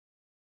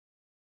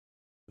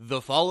The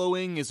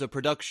following is a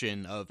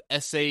production of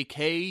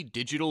SAK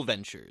Digital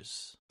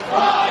Ventures.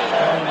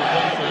 Welcome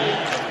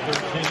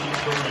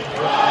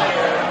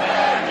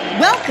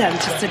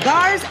to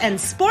Cigars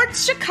and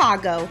Sports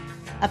Chicago,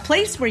 a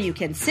place where you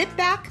can sit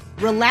back,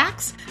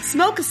 relax,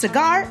 smoke a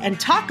cigar, and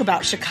talk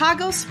about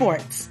Chicago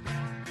sports.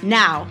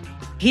 Now,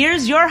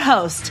 here's your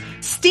host,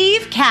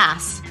 Steve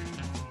Kass.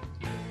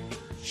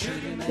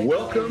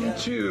 Welcome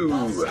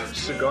to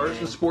Cigars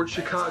and Sports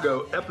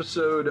Chicago,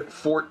 episode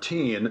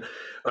 14.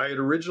 I had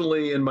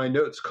originally in my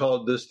notes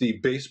called this the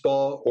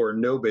baseball or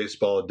no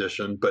baseball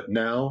edition, but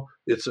now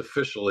it's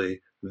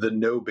officially the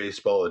no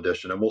baseball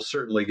edition, and we'll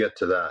certainly get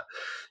to that.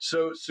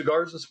 So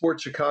Cigars and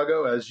Sports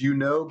Chicago, as you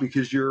know,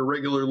 because you're a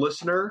regular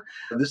listener,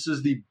 this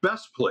is the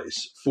best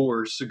place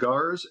for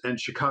cigars and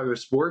Chicago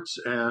sports,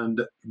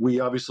 and we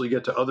obviously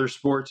get to other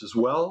sports as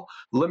well.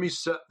 Let me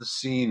set the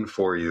scene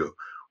for you.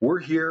 We're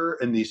here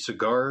in the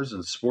Cigars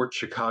and Sports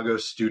Chicago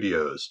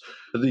studios.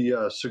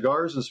 The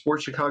Cigars and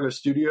Sports Chicago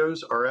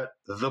studios are at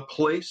The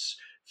Place,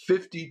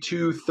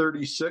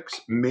 5236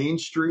 Main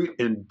Street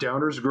in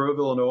Downers Grove,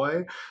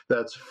 Illinois.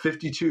 That's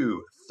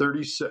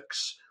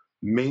 5236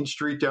 Main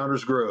Street,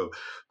 Downers Grove.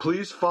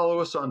 Please follow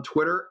us on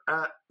Twitter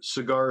at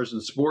Cigars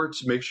and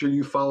Sports. Make sure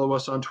you follow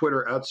us on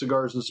Twitter at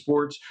Cigars and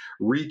Sports.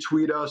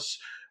 Retweet us.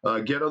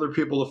 Get other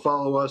people to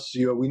follow us.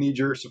 We need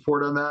your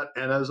support on that.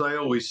 And as I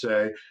always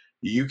say,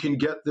 you can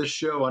get this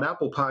show on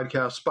Apple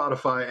Podcasts,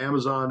 Spotify,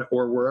 Amazon,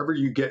 or wherever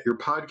you get your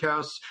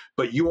podcasts,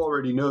 but you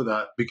already know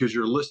that because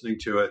you're listening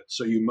to it,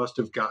 so you must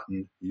have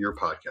gotten your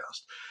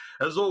podcast.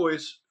 As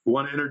always, I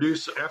want to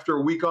introduce, after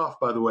a week off,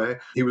 by the way,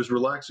 he was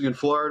relaxing in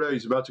Florida.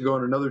 He's about to go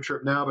on another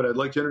trip now, but I'd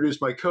like to introduce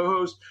my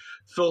co-host,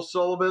 Phil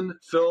Sullivan.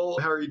 Phil,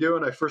 how are you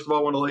doing? I first of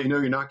all want to let you know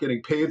you're not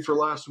getting paid for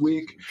last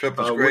week. Trip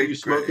was great. What are you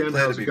smoking?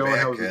 How's it going?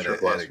 How was the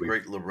trip last week?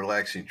 Great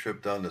relaxing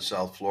trip down to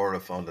South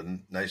Florida. Found a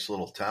nice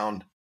little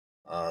town.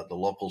 The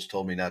locals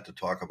told me not to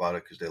talk about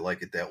it because they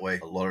like it that way.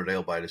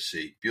 Lauderdale by the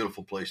Sea.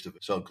 Beautiful place to be.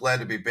 So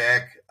glad to be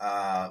back.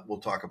 We'll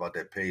talk about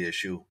that pay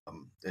issue.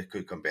 It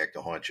could come back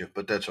to haunt you,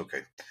 but that's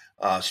okay.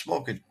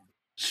 Smoking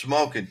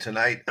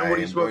tonight. And what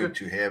are you smoking? Going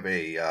to have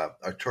a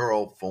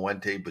Arturo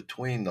Fuente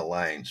Between the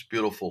Lines.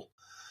 Beautiful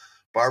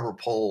barber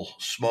pole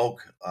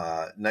smoke.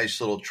 Nice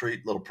little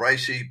treat, a little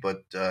pricey,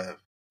 but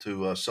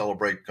to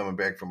celebrate coming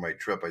back from my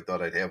trip, I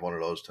thought I'd have one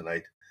of those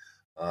tonight.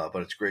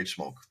 But it's great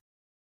smoke.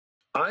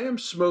 I am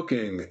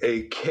smoking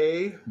a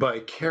K by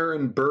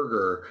Karen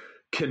Berger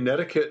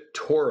Connecticut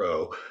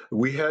Toro.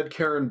 We had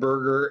Karen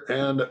Berger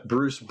and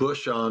Bruce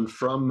Bush on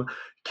from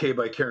K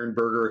by Karen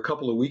Berger a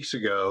couple of weeks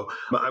ago.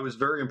 I was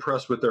very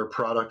impressed with their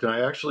product, and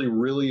I actually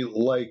really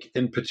like,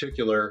 in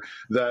particular,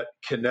 that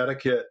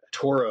Connecticut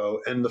Toro.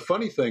 And the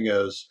funny thing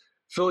is,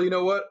 Phil, you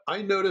know what?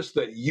 I noticed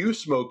that you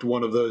smoked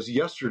one of those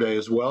yesterday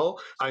as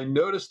well. I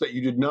noticed that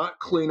you did not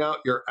clean out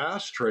your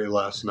ashtray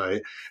last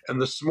night.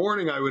 And this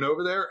morning I went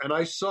over there and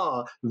I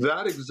saw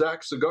that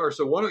exact cigar.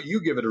 So why don't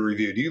you give it a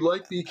review? Do you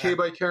like the K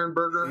by Karen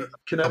Berger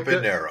Connecticut? Up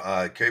in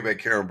there. K by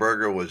Karen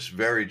Berger was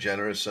very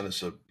generous, and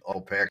it's a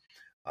all pack.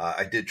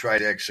 I did try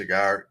that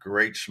cigar.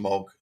 Great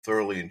smoke.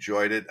 Thoroughly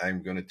enjoyed it.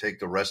 I'm going to take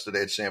the rest of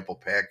that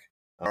sample pack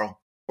tomorrow.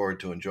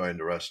 Forward to enjoying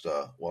the rest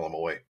while I'm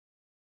away.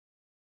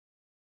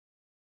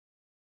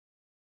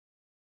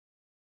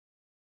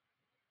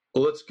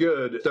 Well, that's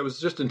good. That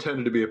was just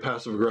intended to be a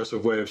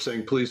passive-aggressive way of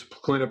saying, please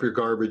clean up your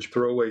garbage,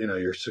 throw away,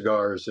 your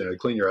cigars,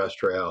 clean your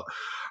ashtray out.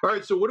 All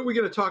right, so what are we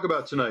going to talk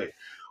about tonight?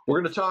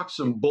 We're going to talk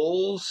some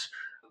bulls.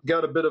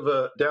 Got a bit of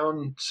a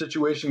down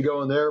situation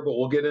going there, but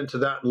we'll get into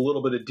that in a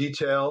little bit of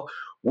detail.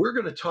 We're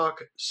going to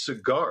talk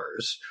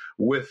cigars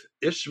with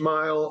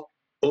Ismael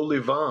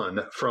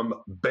Olivan from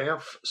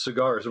B.A.M.F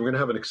Cigars, and we're going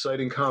to have an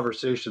exciting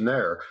conversation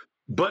there.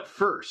 But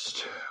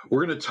first,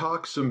 we're going to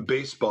talk some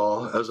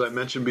baseball. As I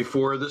mentioned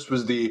before, this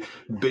was the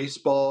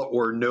baseball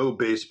or no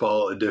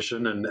baseball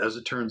edition, and as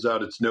it turns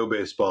out, it's no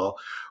baseball.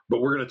 But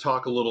we're going to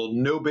talk a little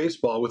no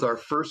baseball with our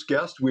first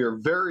guest. We are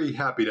very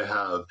happy to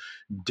have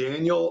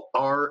Daniel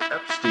R.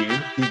 Epstein.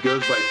 He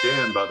goes by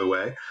Dan, by the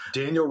way.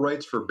 Daniel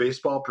writes for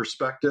Baseball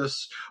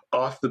Prospectus,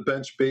 Off the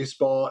Bench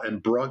Baseball,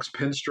 and Bronx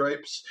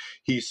Pinstripes.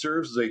 He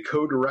serves as a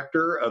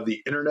co-director of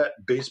the Internet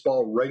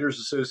Baseball Writers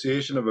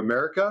Association of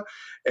America.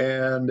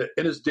 And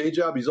in his day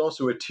job, he's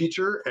also a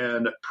teacher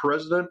and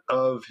president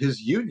of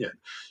his union.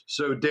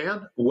 So,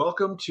 Dan,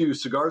 welcome to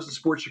Cigars and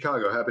Sports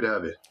Chicago. Happy to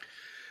have you.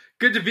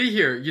 Good to be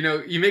here.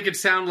 You make it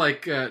sound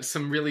like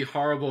some really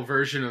horrible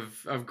version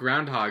of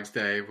Groundhog's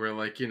Day, where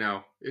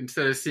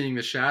instead of seeing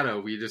the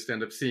shadow, we just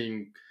end up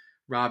seeing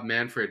Rob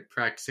Manfred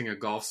practicing a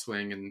golf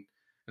swing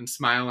and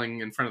smiling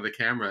in front of the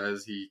camera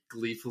as he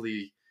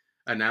gleefully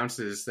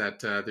announces that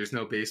there's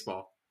no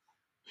baseball.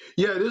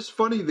 Yeah, it is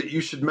funny that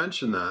you should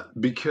mention that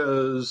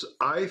because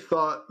I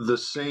thought the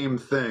same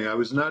thing. I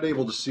was not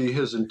able to see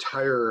his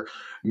entire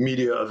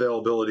media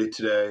availability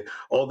today,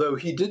 although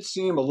he did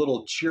seem a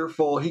little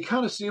cheerful. He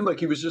kind of seemed like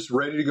he was just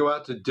ready to go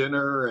out to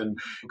dinner and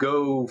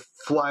go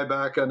fly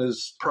back on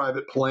his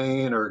private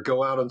plane or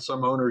go out on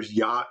some owner's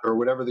yacht or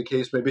whatever the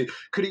case may be.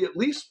 Could he at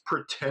least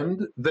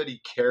pretend that he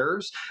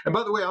cares? And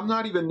by the way, I'm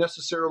not even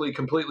necessarily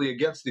completely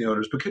against the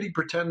owners, but could he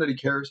pretend that he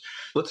cares?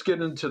 Let's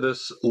get into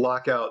this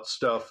lockout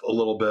stuff a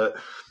little bit.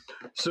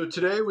 So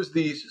today was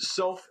the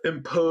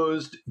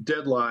self-imposed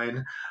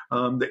deadline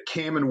that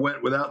came and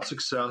went without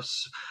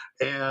success.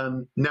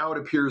 And now it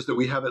appears that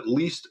we have at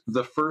least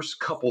the first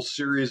couple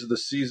series of the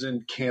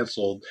season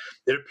canceled.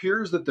 It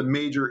appears that the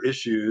major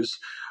issues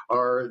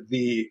are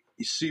the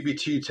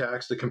CBT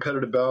tax, the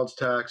competitive balance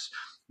tax,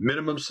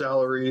 minimum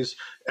salaries,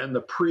 and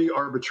the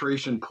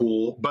pre-arbitration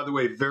pool. By the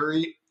way,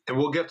 and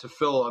we'll get to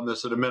Phil on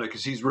this in a minute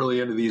because he's really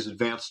into these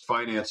advanced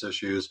finance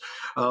issues.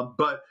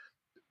 But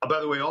by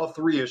the way, all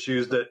three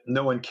issues that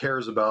no one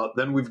cares about.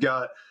 Then we've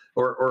got,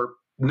 or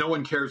no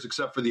one cares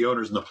except for the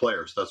owners and the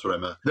players. That's what I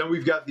meant. Then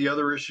we've got the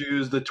other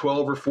issues, the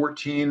 12 or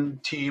 14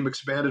 team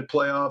expanded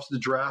playoffs, the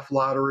draft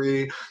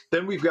lottery.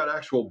 Then we've got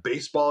actual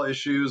baseball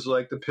issues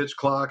like the pitch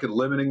clock and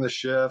limiting the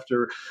shift.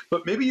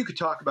 But maybe you could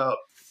talk about,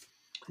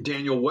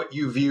 Daniel, what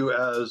you view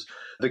as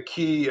the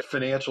key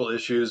financial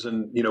issues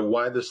and,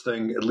 why this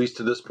thing, at least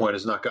to this point,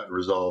 has not gotten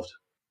resolved.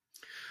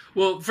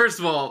 Well, first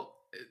of all,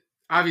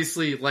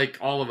 obviously, like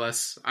all of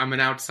us, I'm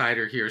an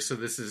outsider here, so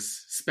this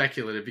is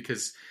speculative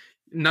because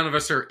none of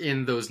us are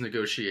in those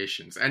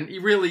negotiations. And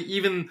really,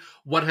 even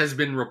what has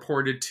been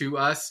reported to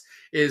us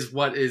is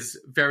what is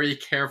very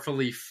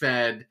carefully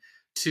fed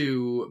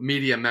to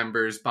media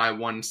members by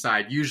one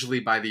side, usually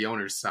by the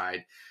owner's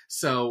side.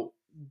 So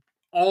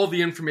all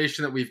the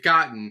information that we've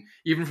gotten,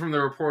 even from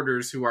the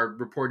reporters who are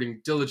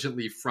reporting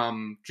diligently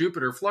from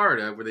Jupiter,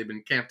 Florida, where they've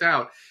been camped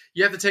out,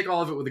 you have to take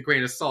all of it with a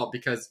grain of salt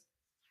because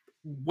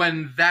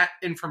when that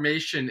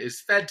information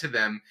is fed to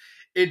them,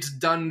 it's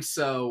done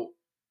so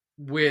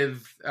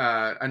with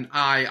an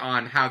eye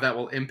on how that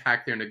will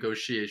impact their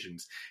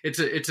negotiations. It's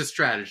a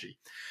strategy.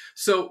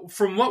 So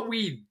from what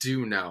we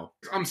do know,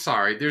 I'm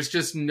sorry, there's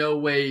just no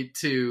way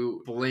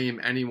to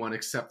blame anyone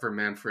except for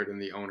Manfred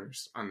and the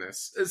owners on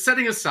this.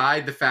 Setting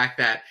aside the fact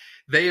that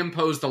they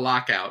imposed a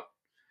lockout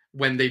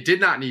when they did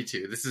not need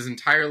to. This is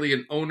entirely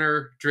an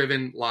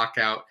owner-driven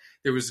lockout.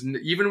 There was,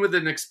 even with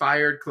an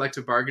expired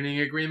collective bargaining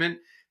agreement,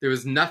 there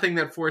was nothing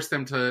that forced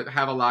them to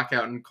have a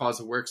lockout and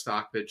cause a work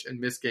stoppage and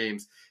miss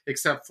games,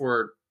 except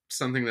for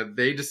something that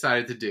they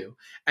decided to do.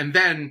 And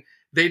then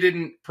they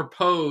didn't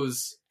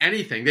propose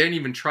anything. They didn't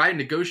even try to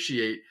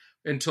negotiate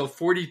until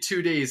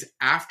 42 days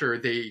after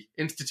they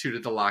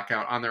instituted the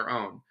lockout on their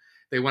own.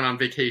 They went on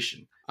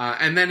vacation.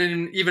 And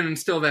then even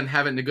still then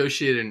haven't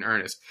negotiated in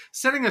earnest.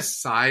 Setting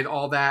aside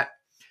all that,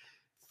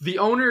 the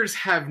owners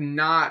have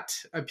not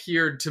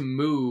appeared to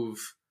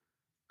move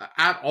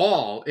at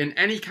all in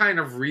any kind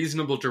of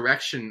reasonable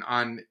direction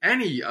on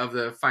any of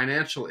the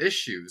financial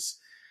issues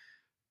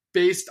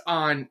based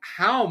on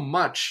how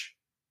much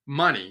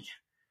money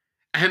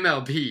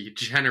MLB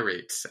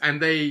generates, and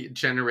they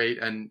generate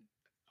an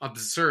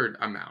absurd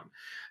amount.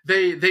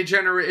 They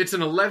generate, it's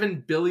an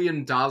 $11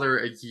 billion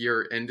a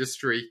year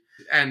industry,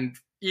 and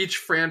each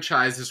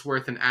franchise is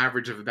worth an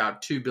average of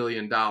about $2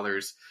 billion,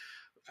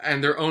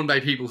 and they're owned by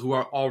people who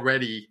are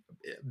already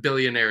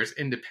billionaires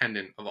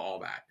independent of all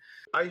that.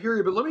 I hear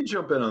you, but let me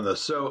jump in on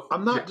this. So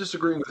I'm not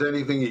disagreeing with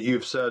anything that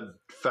you've said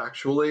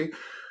factually,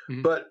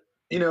 but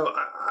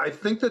I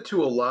think that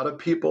to a lot of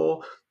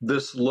people,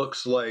 this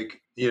looks like,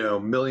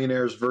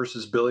 millionaires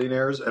versus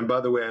billionaires. And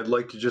by the way, I'd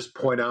like to just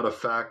point out a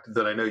fact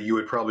that I know you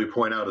would probably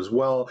point out as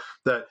well,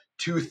 that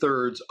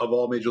 2/3 of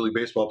all Major League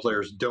Baseball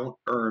players don't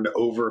earn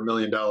over $1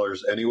 million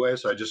anyway.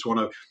 So I just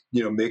want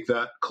to, make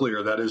that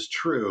clear. That is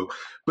true.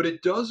 But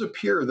it does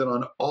appear that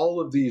on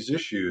all of these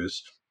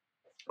issues,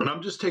 and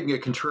I'm just taking a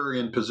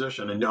contrarian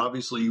position, and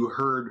obviously you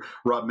heard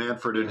Rob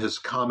Manfred in his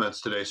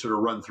comments today sort of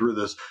run through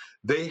this.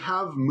 They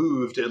have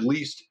moved at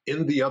least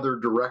in the other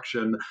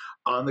direction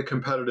on the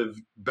competitive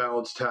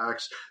balance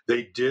tax.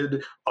 They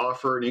did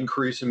offer an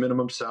increase in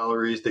minimum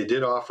salaries. They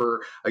did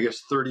offer, I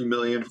guess, $30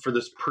 million for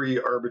this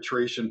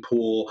pre-arbitration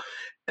pool.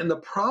 And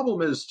the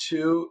problem is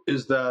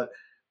that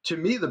to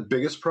me, the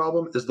biggest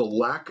problem is the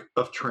lack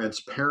of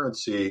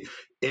transparency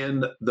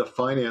in the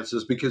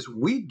finances because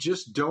we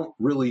just don't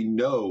really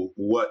know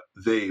what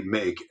they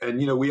make. And,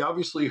 we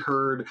obviously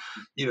heard,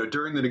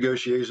 during the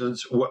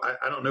negotiations,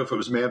 I don't know if it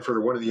was Manfred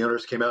or one of the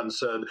owners came out and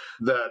said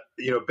that,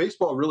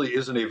 baseball really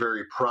isn't a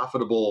very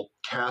profitable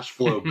cash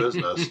flow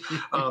business.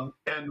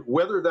 And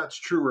whether that's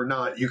true or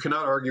not, you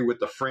cannot argue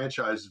with the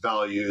franchise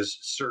values,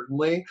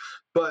 certainly.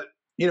 But,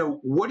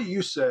 what do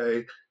you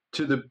say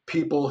to the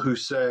people who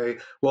say,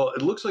 well,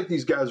 it looks like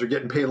these guys are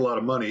getting paid a lot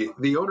of money.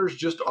 The owners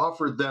just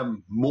offered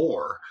them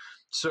more.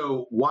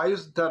 So why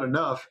isn't that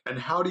enough? And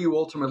how do you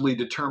ultimately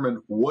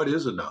determine what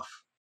is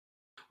enough?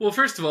 Well,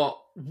 first of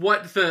all,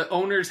 what the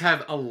owners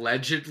have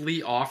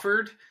allegedly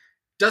offered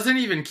doesn't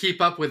even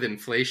keep up with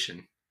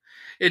inflation.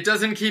 it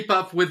doesn't keep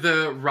up with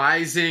the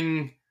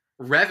rising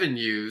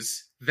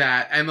revenues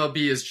that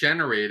MLB is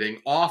generating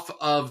off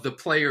of the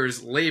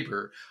players'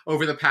 labor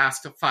over the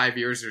past 5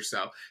 years or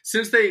so.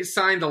 Since they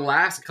signed the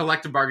last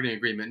collective bargaining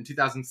agreement in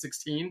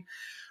 2016,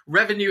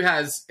 revenue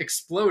has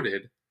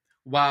exploded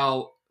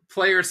while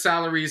player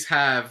salaries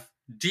have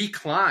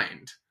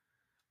declined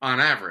on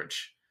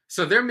average.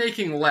 So they're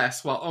making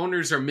less while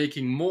owners are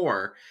making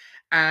more.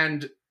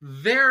 And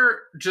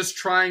they're just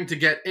trying to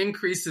get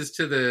increases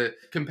to the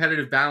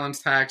competitive balance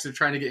tax. They're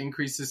trying to get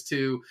increases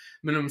to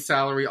minimum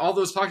salary, all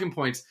those talking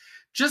points,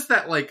 just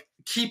that like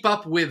keep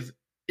up with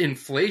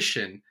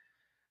inflation.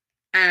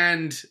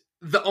 And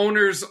the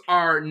owners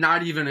are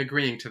not even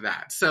agreeing to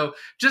that. So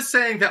just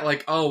saying that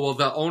like, oh, well,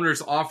 the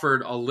owners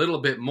offered a little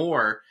bit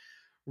more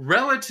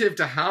relative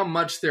to how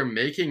much they're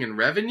making in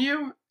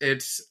revenue,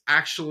 it's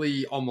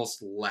actually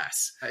almost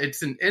less.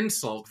 It's an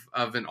insult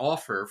of an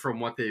offer from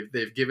what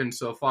they've given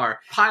so far,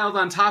 piled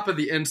on top of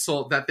the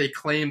insult that they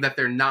claim that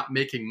they're not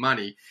making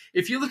money.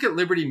 If you look at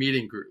Liberty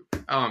Meeting Group,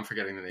 oh, I'm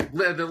forgetting the name.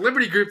 The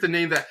Liberty Group, the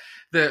name that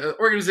the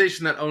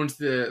organization that owns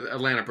the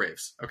Atlanta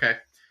Braves, okay?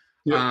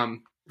 Yeah.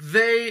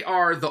 They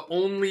are the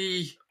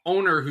only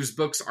owner whose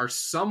books are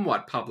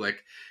somewhat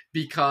public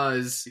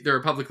because they're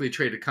a publicly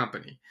traded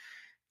company.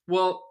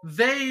 Well,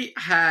 they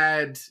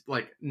had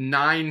like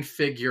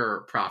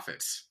 9-figure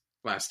profits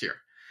last year.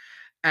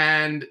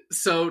 And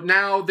so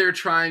now they're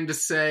trying to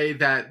say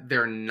that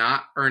they're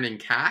not earning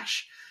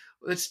cash.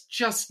 That's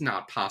just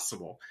not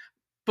possible.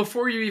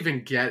 Before you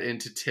even get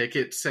into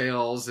ticket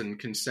sales and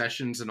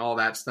concessions and all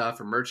that stuff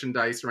or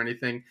merchandise or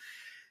anything,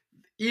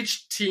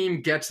 each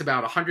team gets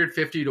about $150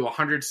 to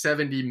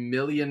 $170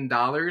 million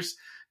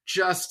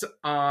just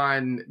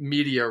on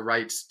media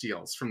rights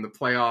deals from the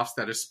playoffs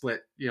that are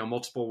split,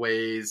 multiple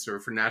ways or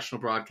for national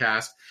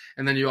broadcast.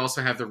 And then you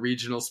also have the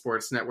regional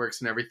sports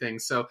networks and everything.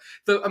 So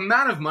the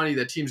amount of money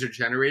that teams are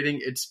generating,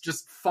 it's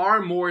just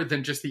far more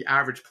than just the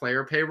average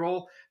player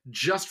payroll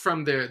just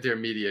from their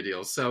media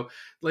deals. So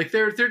like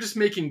they're just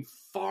making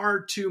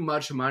far too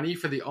much money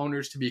for the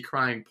owners to be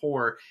crying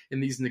poor in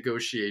these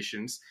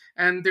negotiations.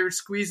 And they're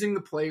squeezing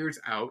the players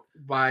out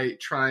by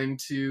trying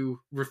to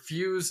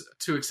refuse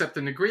to accept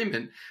an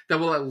agreement that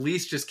will at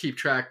least just keep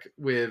track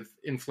with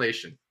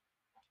inflation.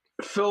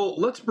 Phil,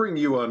 let's bring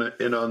you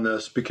in on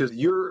this because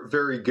you're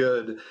very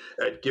good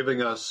at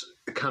giving us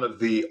kind of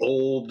the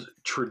old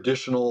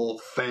traditional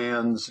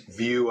fans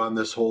view on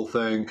this whole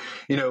thing.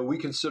 We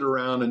can sit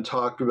around and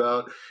talk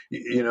about,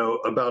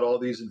 about all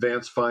these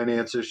advanced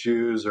finance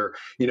issues, or,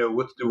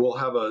 we'll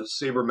have a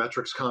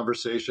sabermetrics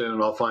conversation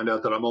and I'll find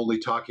out that I'm only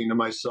talking to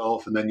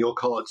myself, and then you'll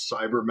call it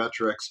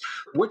cybermetrics.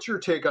 What's your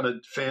take on a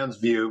fan's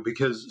view?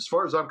 Because as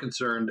far as I'm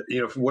concerned,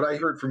 from what I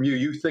heard from you,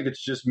 you think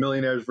it's just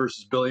millionaires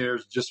versus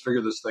billionaires. Just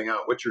figure this thing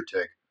out. What's your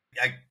take?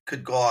 I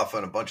could go off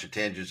on a bunch of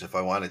tangents if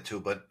I wanted to,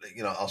 but,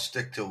 I'll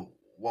stick to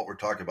what we're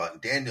talking about.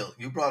 And Daniel,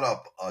 you brought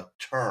up a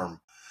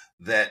term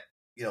that,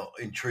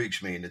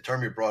 intrigues me. And the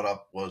term you brought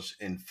up was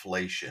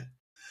inflation.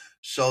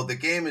 So the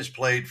game is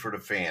played for the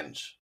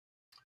fans.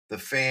 The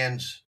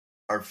fans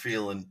are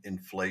feeling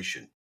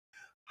inflation.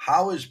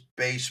 How is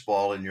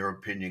baseball, in your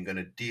opinion, going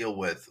to deal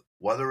with,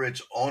 whether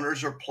it's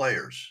owners or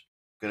players,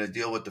 going to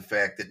deal with the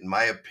fact that, in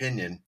my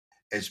opinion,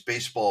 as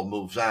baseball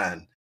moves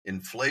on,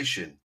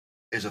 inflation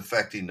is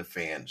affecting the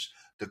fans?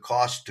 The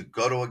cost to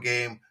go to a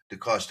game, the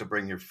cost to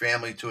bring your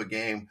family to a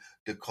game,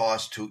 the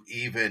cost to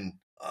even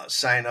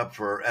sign up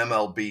for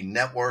MLB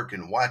Network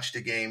and watch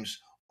the games.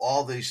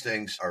 All these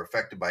things are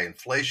affected by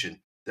inflation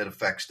that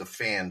affects the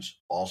fans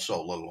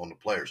also, let alone the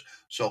players.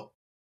 So,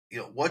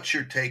 what's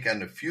your take on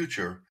the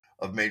future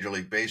of Major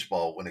League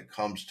Baseball when it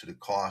comes to the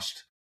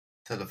cost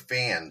to the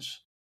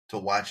fans to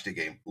watch the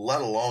game,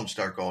 let alone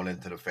start going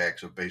into the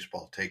facts of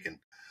baseball taking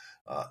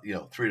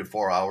 3 to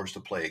 4 hours to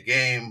play a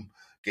game,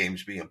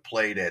 games being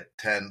played at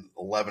 10,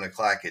 11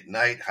 o'clock at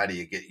night? How do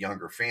you get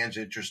younger fans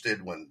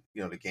interested when,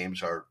 the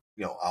games are,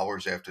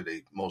 hours after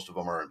most of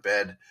them are in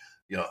bed?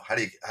 How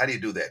do you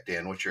do that,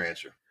 Dan? What's your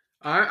answer?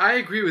 I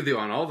agree with you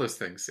on all those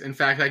things. In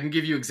fact, I can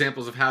give you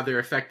examples of how they're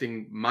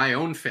affecting my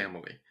own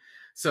family.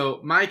 So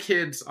my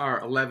kids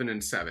are 11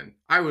 and 7.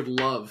 I would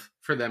love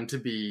for them to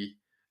be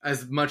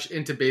as much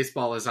into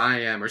baseball as I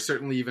am, or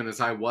certainly even as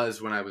I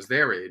was when I was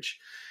their age.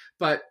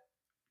 But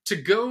to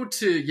go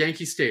to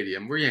Yankee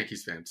Stadium, we're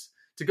Yankees fans,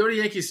 to go to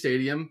Yankee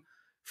Stadium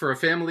for a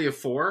family of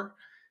 4,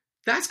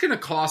 that's going to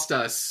cost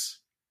us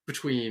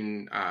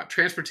between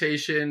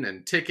transportation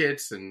and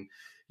tickets and,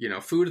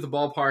 food at the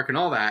ballpark and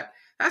all that.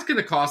 That's going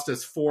to cost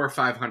us $400 or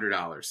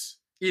 $500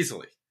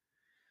 easily.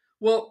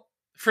 Well,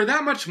 for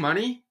that much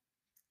money,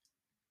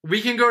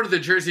 we can go to the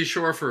Jersey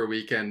Shore for a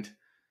weekend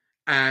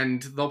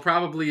and they'll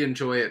probably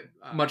enjoy it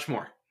much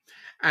more.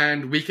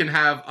 And we can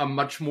have a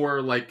much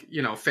more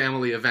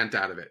family event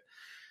out of it.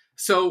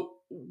 So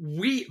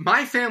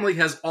my family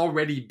has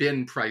already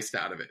been priced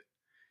out of it.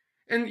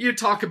 And you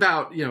talk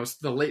about,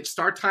 the late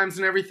start times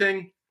and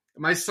everything.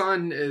 My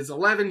son is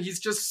 11. He's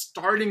just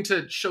starting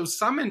to show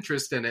some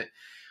interest in it.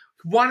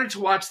 Wanted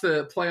to watch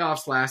the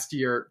playoffs last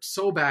year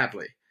so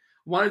badly.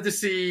 wanted to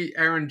see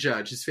Aaron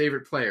Judge, his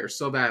favorite player,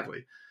 so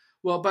badly.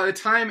 Well, by the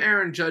time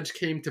Aaron Judge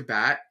came to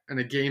bat in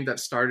a game that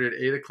started at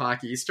 8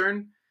 o'clock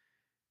Eastern,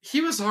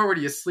 he was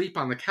already asleep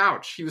on the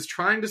couch. He was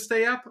trying to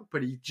stay up,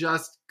 but he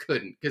just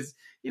couldn't because,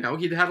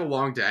 he'd had a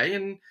long day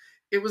and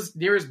it was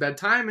near his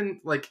bedtime. And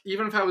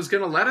even if I was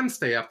going to let him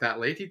stay up that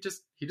late, he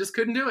just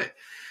couldn't do it.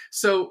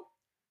 So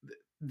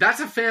that's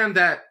a fan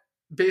that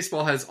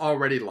baseball has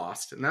already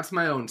lost, and that's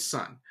my own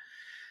son.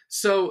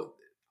 So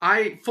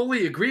I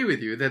fully agree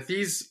with you that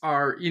these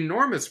are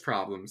enormous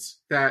problems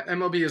that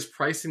MLB is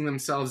pricing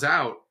themselves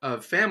out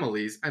of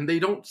families, and they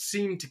don't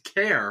seem to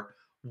care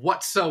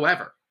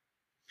whatsoever.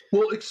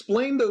 Well,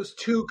 explain those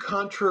two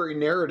contrary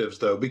narratives,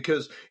 though,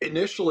 because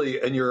initially,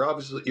 and you're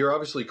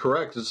obviously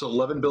correct, it's an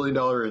 $11 billion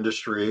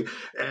industry,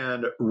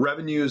 and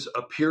revenues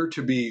appear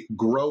to be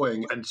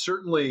growing, and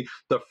certainly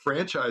the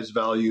franchise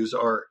values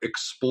are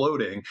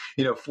exploding.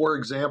 For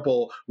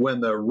example, when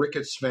the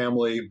Ricketts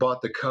family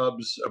bought the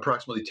Cubs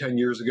approximately 10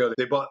 years ago,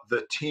 they bought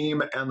the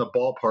team and the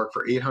ballpark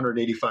for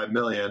 $885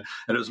 million,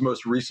 and it was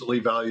most recently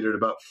valued at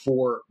about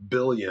 $4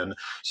 billion.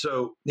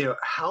 So,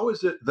 how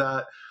is it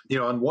that,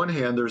 on one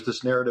hand, there's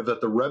this narrative that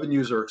the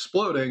revenues are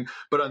exploding,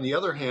 but on the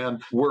other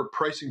hand, we're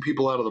pricing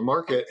people out of the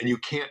market and you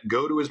can't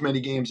go to as many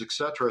games, et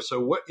cetera.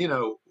 So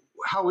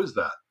how is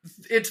that?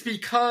 It's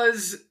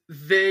because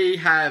they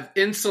have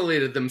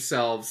insulated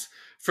themselves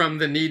from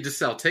the need to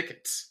sell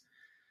tickets.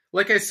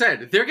 Like I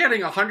said, they're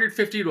getting $150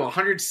 to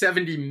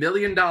 $170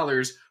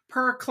 million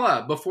per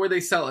club before they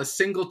sell a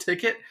single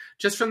ticket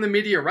just from the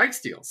media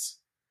rights deals.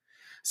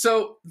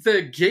 So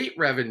the gate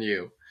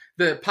revenue,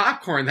 the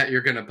popcorn that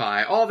you're going to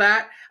buy, all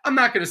that, I'm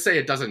not going to say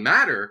it doesn't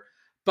matter,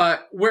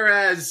 but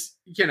whereas,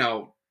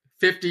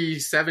 50,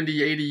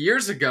 70, 80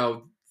 years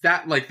ago,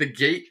 that the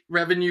gate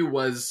revenue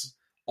was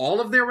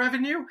all of their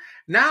revenue,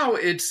 now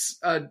it's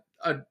a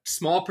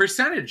small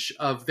percentage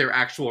of their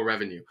actual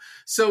revenue.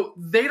 So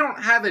they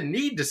don't have a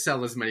need to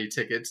sell as many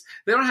tickets.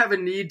 They don't have a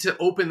need to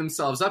open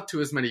themselves up to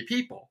as many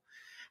people.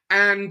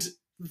 And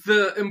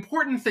the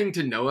important thing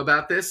to know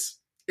about this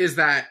is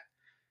that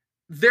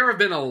there have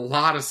been a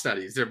lot of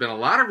studies, there have been a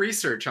lot of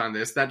research on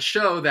this that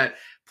show that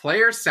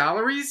player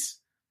salaries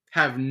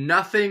have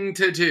nothing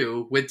to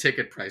do with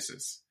ticket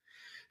prices.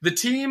 The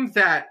team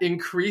that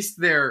increased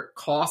their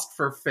cost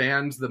for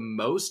fans the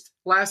most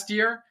last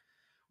year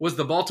was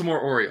the Baltimore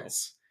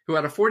Orioles, who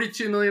had a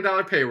 $42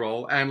 million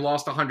payroll and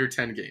lost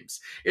 110 games.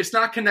 It's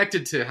not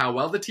connected to how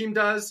well the team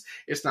does.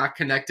 It's not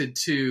connected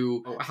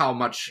to how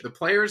much the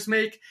players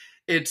make.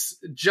 It's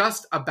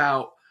just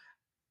about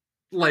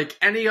like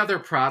any other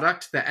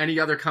product that any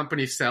other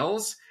company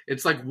sells.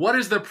 It's what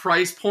is the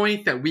price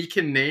point that we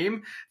can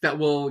name that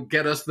will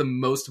get us the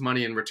most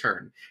money in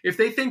return? If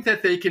they think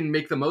that they can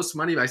make the most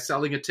money by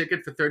selling a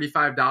ticket for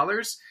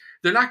 $35,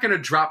 they're not going to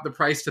drop the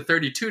price to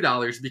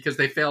 $32 because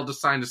they failed to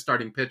sign a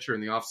starting pitcher in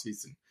the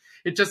offseason.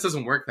 It just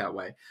doesn't work that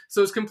way.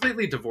 So it's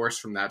completely divorced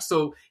from that.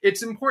 So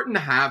it's important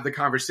to have the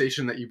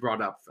conversation that you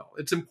brought up, Phil.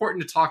 It's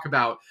important to talk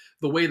about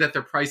the way that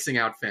they're pricing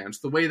out fans,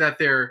 the way that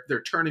they're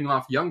turning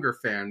off younger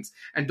fans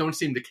and don't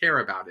seem to care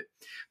about it.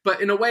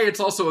 But in a way, it's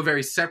also a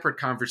very separate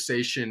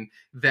conversation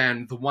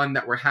than the one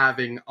that we're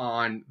having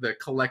on the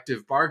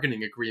collective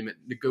bargaining agreement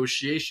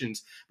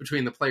negotiations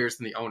between the players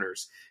and the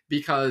owners,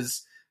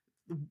 because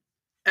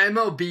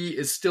MLB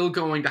is still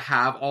going to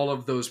have all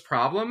of those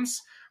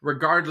problems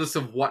regardless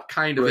of what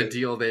kind of a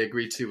deal they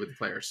agree to with the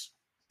players.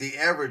 The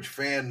average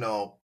fan,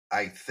 though,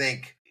 I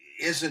think,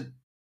 isn't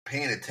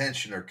paying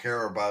attention or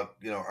care about,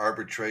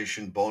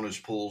 arbitration, bonus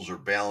pools, or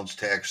balance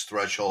tax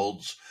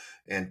thresholds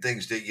and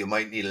things that you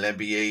might need an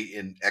MBA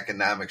in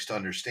economics to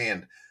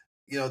understand.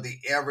 The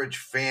average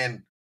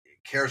fan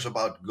cares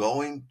about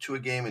going to a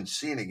game and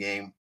seeing a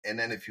game, and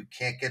then if you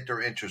can't get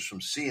their interest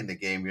from seeing the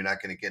game, you're not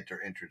going to get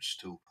their interest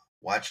to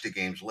watch the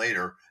games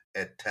later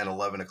at 10,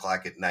 11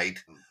 o'clock at night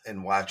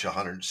and watch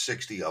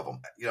 160 of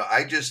them.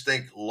 I just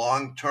think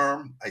long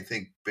term, I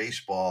think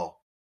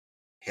baseball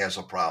has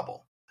a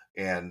problem.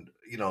 And,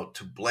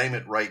 to blame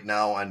it right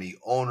now on the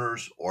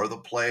owners or the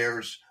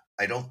players,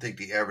 I don't think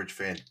the average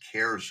fan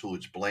cares who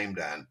it's blamed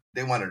on.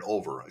 They want it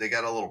over. They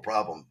got a little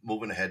problem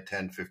moving ahead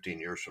 10, 15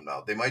 years from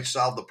now. They might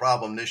solve the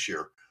problem this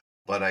year,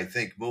 but I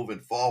think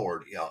moving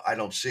forward, I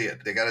don't see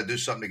it. They got to do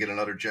something to get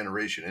another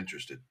generation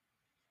interested.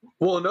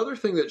 Well, another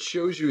thing that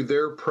shows you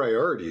their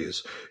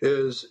priorities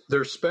is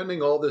they're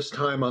spending all this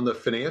time on the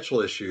financial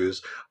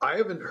issues. I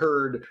haven't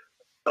heard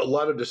a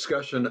lot of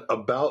discussion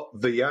about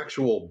the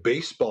actual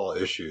baseball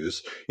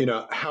issues.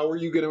 How are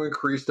you going to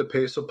increase the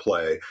pace of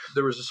play?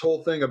 There was this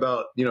whole thing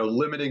about,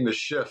 limiting the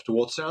shift.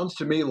 Well, it sounds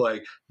to me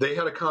like they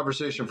had a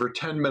conversation for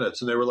 10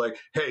 minutes and they were like,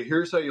 hey,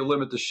 here's how you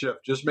limit the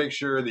shift. Just make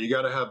sure that you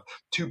got to have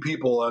two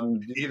people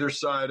on either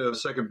side of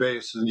second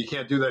base and you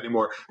can't do that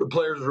anymore. The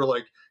players were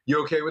like,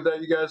 You okay with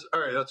that, you guys? All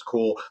right, that's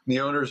cool. And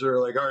the owners are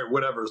like, all right,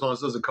 whatever, as long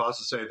as it doesn't cost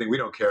us anything, we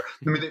don't care.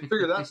 I mean, they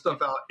figure that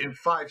stuff out in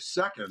 5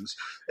 seconds.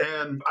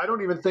 And I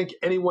don't even think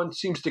anyone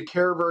seems to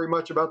care very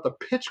much about the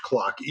pitch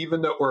clock,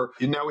 even though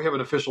now we have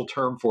an official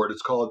term for it.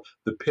 It's called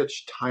the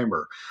pitch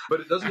timer. But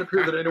it doesn't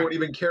appear that anyone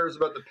even cares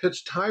about the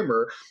pitch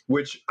timer,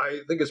 which I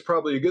think is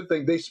probably a good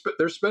thing.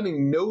 They're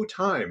spending no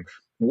time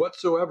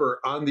whatsoever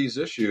on these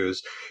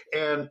issues.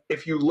 And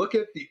if you look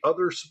at the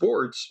other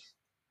sports,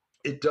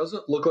 it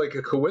doesn't look like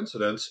a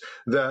coincidence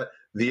that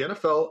the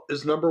NFL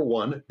is number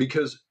one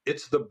because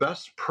it's the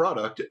best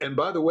product. And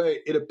by the way,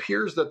 it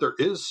appears that there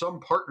is some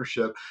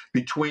partnership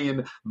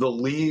between the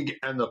league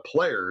and the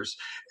players.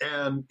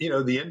 And, the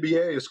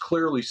NBA is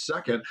clearly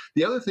second.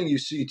 The other thing you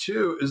see,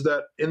 too, is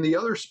that in the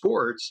other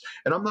sports,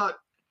 and I'm not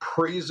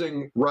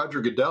praising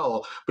Roger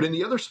Goodell, but in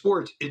the other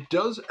sports, it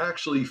does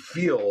actually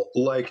feel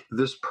like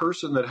this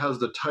person that has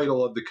the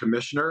title of the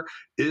commissioner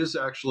is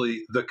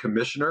actually the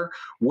commissioner,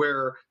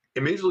 where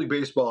in Major League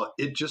Baseball,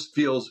 it just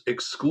feels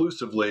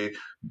exclusively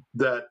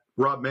that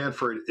Rob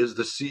Manfred is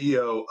the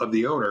CEO of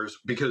the owners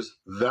because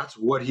that's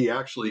what he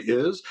actually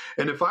is.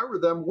 And if I were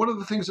them, one of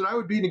the things that I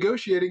would be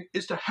negotiating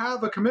is to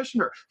have a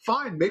commissioner.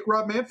 Fine, make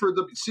Rob Manfred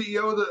the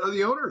CEO of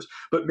the owners,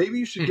 but maybe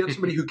you should get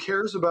somebody who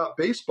cares about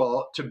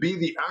baseball to be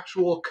the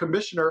actual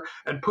commissioner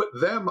and put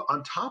them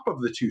on top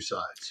of the two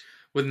sides.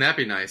 Wouldn't that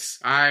be nice?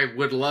 I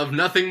would love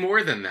nothing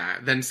more than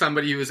that, than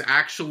somebody who is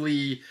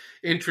actually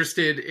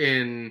interested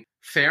in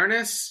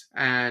fairness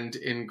and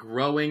in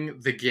growing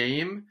the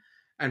game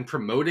and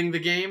promoting the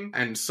game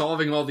and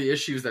solving all the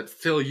issues that,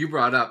 Phil, you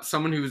brought up.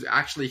 Someone who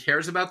actually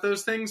cares about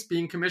those things,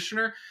 being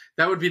commissioner,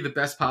 that would be the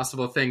best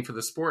possible thing for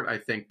the sport, I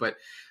think. But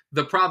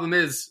the problem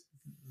is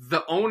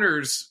the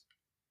owners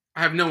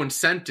have no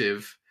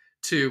incentive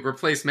to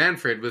replace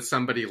Manfred with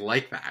somebody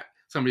like that,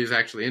 somebody who's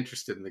actually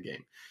interested in the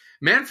game.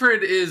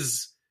 Manfred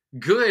is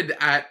good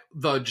at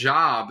the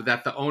job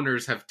that the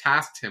owners have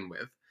tasked him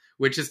with,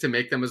 which is to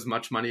make them as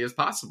much money as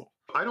possible.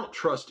 I don't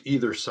trust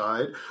either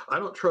side. I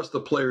don't trust the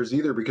players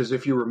either, because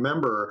if you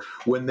remember,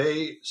 when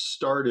they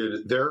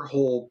started, their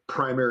whole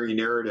primary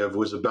narrative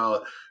was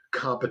about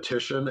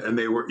competition, and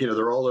they were,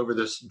 they're all over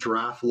this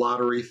draft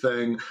lottery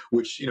thing,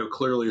 which,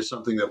 clearly is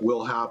something that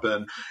will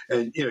happen.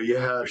 And, you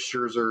had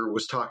Scherzer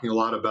was talking a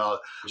lot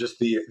about just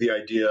the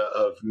idea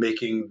of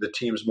making the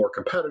teams more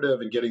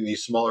competitive and getting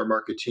these smaller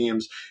market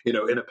teams, in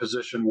a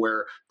position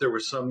where there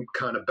was some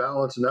kind of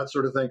balance and that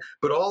sort of thing.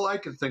 But all I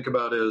can think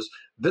about is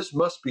this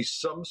must be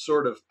some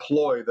sort of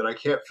ploy that I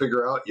can't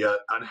figure out yet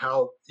on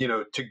how,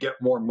 to get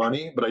more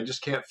money, but I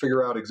just can't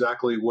figure out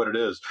exactly what it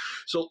is.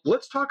 So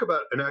let's talk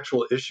about an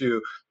actual issue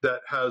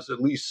that has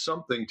at least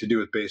something to do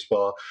with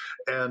baseball.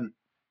 And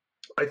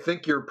I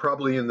think you're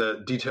probably in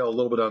the detail a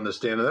little bit on this,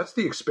 Dan, and that's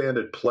the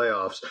expanded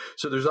playoffs.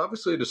 So there's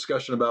obviously a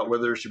discussion about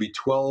whether there should be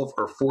 12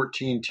 or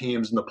 14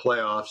 teams in the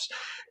playoffs.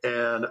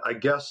 And I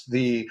guess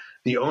the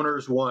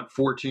owners want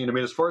 14. I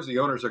mean, as far as the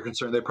owners are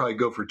concerned, they probably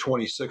go for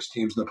 26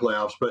 teams in the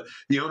playoffs, but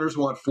the owners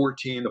want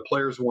 14, the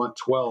players want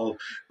 12.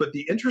 But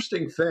the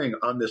interesting thing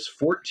on this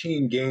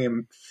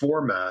 14-game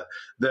format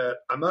that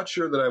I'm not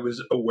sure that I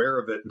was aware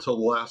of it until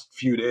the last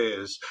few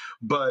days,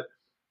 but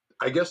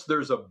I guess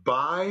there's a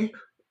bye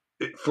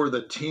for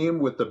the team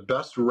with the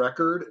best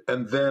record,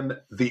 and then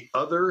the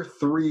other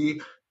 3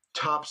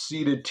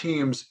 top-seeded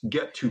teams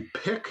get to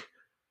pick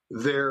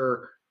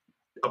their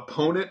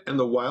opponent in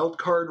the wild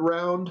card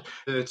round.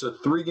 And it's a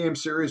 3-game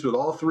series with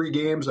all 3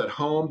 games at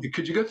home.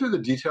 Could you go through the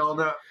detail on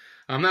that?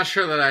 I'm not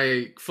sure that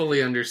I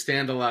fully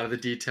understand a lot of the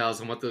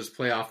details on what those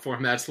playoff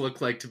formats look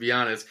like, to be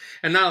honest.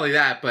 And not only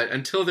that, but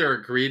until they're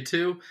agreed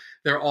to,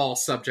 they're all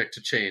subject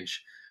to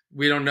change.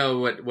 We don't know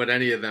what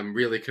any of them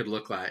really could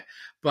look like.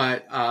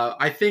 But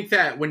I think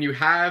that when you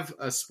have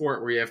a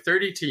sport where you have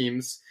 30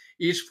 teams,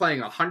 each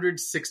playing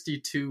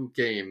 162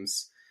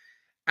 games,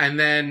 and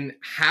then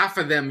half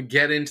of them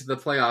get into the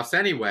playoffs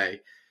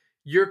anyway,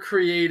 you're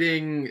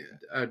creating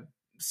a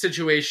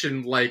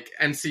situation like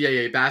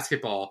NCAA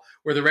basketball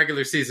where the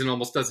regular season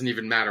almost doesn't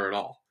even matter at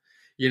all.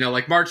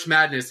 Like March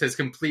Madness has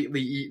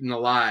completely eaten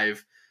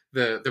alive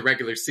the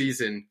regular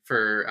season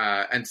for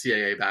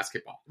NCAA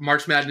basketball.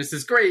 March Madness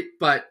is great,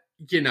 but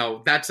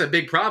that's a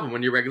big problem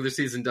when your regular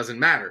season doesn't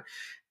matter.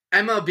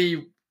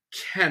 MLB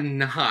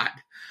cannot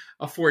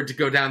afford to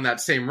go down that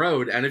same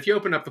road. And if you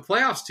open up the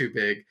playoffs too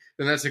big,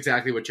 then that's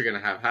exactly what you're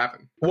going to have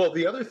happen. Well,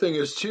 the other thing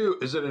is, too,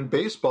 is that in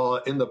baseball,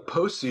 in the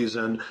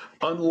postseason,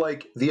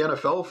 unlike the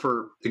NFL,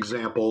 for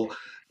example,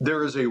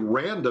 there is a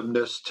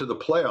randomness to the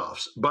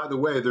playoffs. By the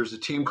way, there's a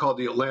team called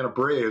the Atlanta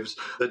Braves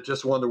that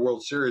just won the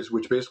World Series,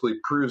 which basically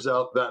proves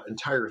out that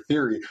entire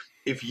theory.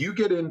 If you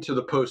get into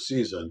the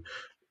postseason,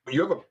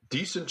 you have a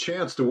decent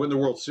chance to win the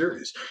World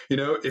Series. The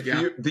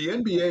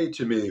NBA,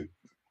 to me,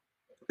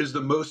 is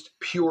the most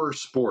pure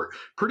sport.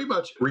 Pretty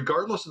much,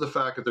 regardless of the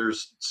fact that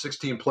there's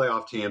 16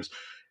 playoff teams,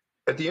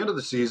 at the end of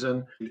the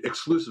season,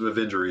 exclusive of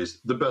injuries,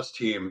 the best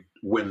team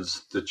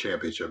wins the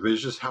championship.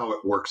 It's just how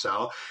it works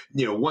out.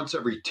 Once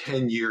every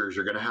 10 years,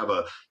 you're going to have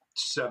a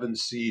 7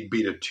 seed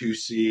beat a 2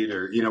 seed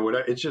or,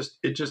 whatever. It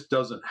just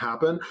doesn't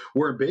happen.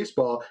 Where in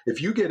baseball,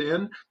 if you get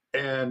in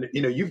and,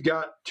 you've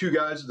got 2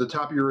 guys at the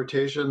top of your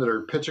rotation that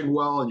are pitching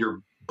well and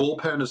your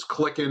bullpen is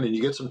clicking and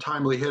you get some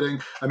timely hitting,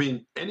 I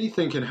mean,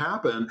 anything can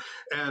happen.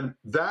 And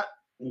that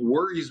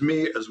worries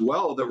me as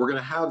well, that we're going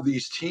to have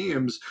these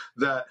teams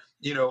that,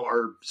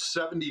 are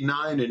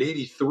 79 and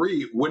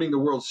 83 winning the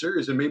World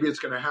Series. And maybe it's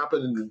going to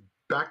happen in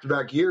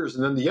back-to-back years.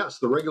 And then, yes,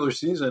 the regular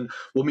season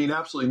will mean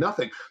absolutely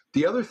nothing.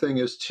 The other thing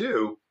is,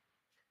 too,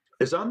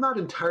 is I'm not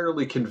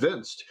entirely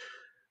convinced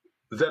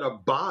that a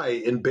bye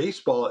in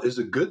baseball is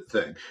a good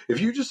thing. If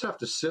you just have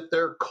to sit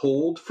there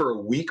cold for a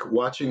week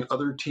watching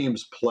other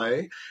teams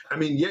play, I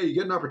mean, yeah, you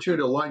get an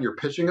opportunity to line your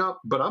pitching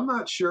up, but I'm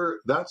not sure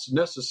that's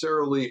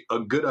necessarily a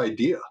good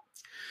idea.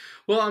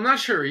 Well, I'm not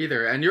sure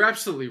either. And you're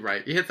absolutely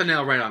right. You hit the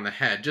nail right on the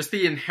head. Just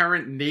the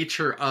inherent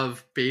nature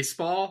of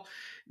baseball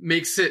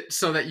makes it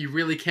so that you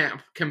really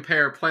can't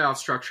compare playoff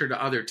structure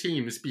to other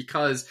teams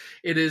because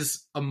it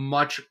is a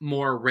much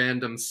more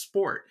random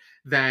sport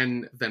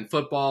than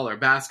football or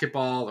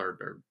basketball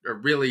or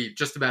really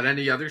just about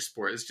any other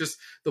sport. It's just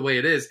the way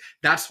it is.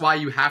 That's why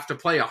you have to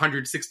play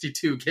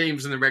 162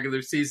 games in the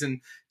regular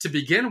season to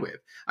begin with.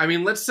 I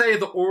mean, let's say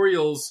the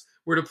Orioles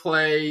were to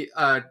play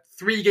a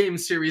 3-game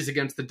series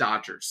against the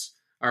Dodgers.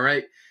 All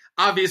right.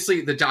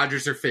 Obviously, the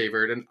Dodgers are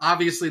favored, and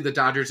obviously the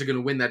Dodgers are going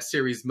to win that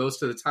series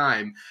most of the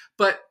time.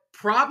 But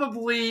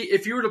probably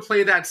if you were to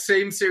play that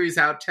same series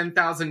out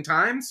 10,000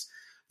 times,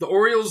 the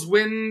Orioles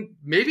win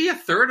maybe a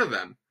third of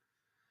them.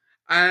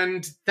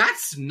 And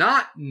that's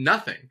not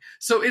nothing.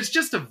 So it's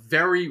just a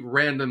very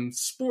random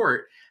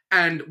sport.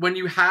 And when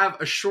you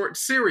have a short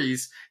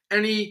series,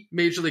 any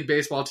Major League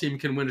Baseball team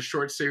can win a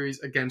short series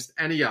against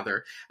any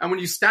other. And when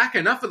you stack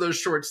enough of those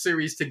short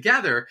series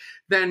together,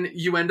 then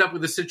you end up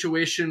with a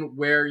situation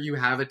where you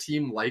have a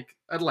team like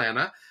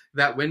Atlanta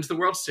that wins the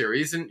World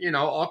Series. And,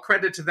 all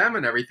credit to them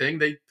and everything.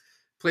 They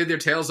played their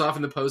tails off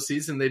in the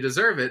postseason. They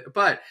deserve it.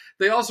 But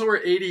they also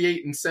were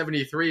 88 and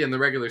 73 in the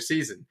regular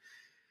season.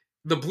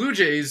 The Blue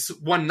Jays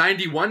won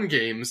 91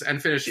 games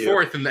and finished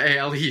 4th in the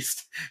AL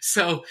East.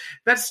 So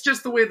that's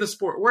just the way the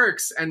sport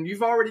works. And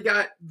you've already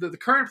got the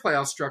current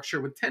playoff structure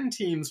with 10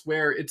 teams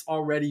where it's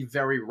already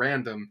very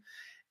random.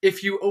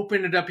 If you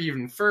open it up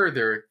even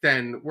further,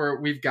 then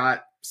we've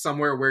got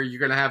somewhere where you're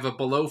going to have a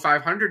below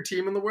 500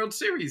 team in the World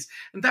Series.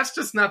 And that's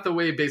just not the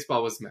way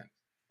baseball was meant.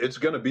 It's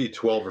going to be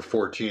 12 or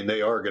 14.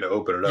 They are going to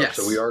open it up. Yes.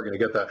 So we are going to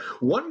get that.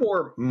 One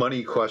more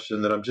money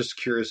question that I'm just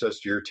curious as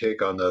to your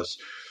take on this.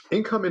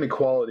 Income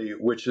inequality,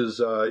 which is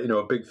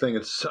a big thing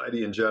in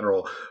society in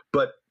general.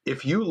 But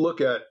if you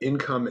look at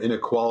income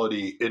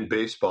inequality in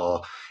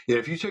baseball,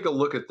 if you take a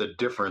look at the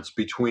difference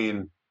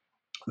between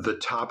the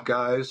top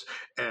guys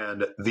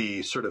and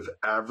the sort of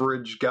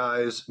average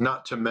guys,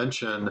 not to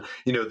mention,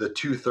 the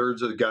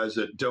 2/3 of the guys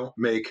that don't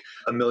make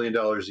 $1 million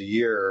a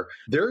year,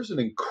 there's an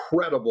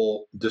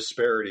incredible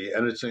disparity,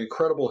 and it's an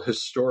incredible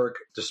historic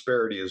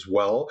disparity as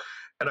well.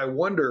 And I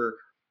wonder,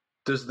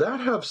 does that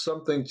have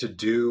something to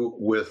do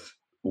with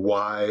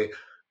why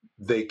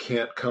they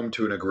can't come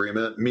to an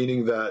agreement?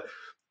 Meaning that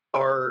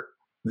are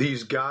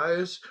these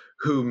guys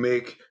who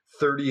make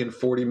 $30 and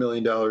 $40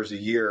 million a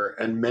year,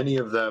 and many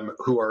of them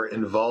who are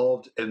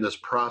involved in this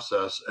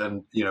process,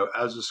 and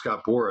as is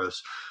Scott Boras.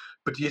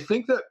 But do you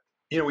think that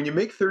when you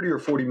make 30 or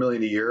 40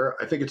 million a year,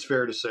 I think it's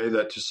fair to say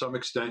that to some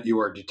extent you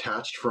are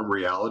detached from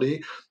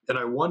reality. And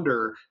I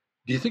wonder,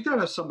 do you think that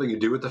has something to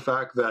do with the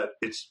fact that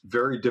it's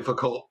very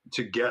difficult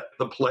to get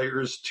the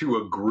players to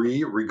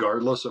agree,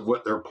 regardless of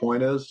what their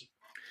point is?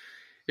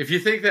 If you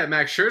think that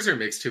Max Scherzer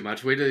makes too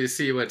much, wait till you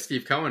see what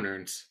Steve Cohen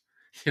earns.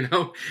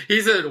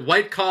 He's a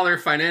white-collar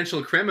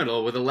financial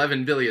criminal with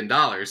 $11 billion.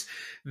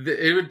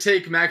 It would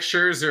take Max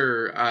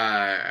Scherzer,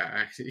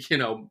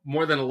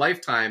 more than a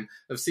lifetime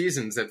of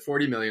seasons at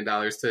 $40 million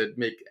to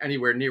make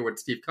anywhere near what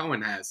Steve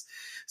Cohen has.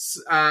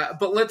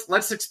 But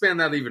let's expand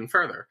that even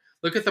further.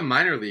 Look at the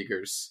minor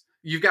leaguers.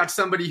 You've got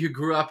somebody who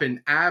grew up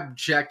in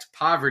abject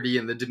poverty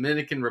in the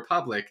Dominican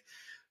Republic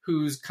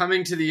who's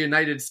coming to the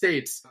United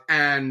States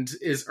and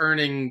is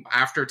earning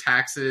after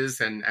taxes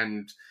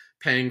and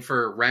paying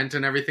for rent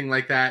and everything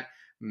like that,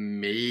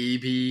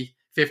 maybe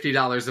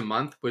 $50 a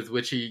month with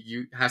which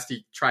he has to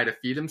try to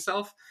feed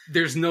himself.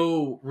 There's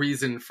no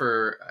reason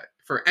for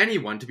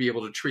anyone to be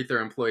able to treat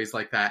their employees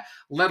like that,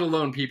 let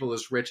alone people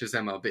as rich as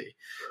MLB.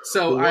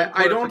 So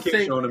I don't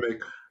think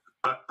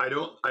I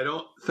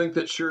don't think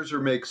that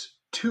Scherzer makes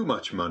too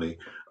much money.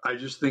 I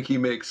just think he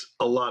makes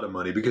a lot of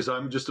money, because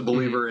I'm just a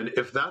believer in,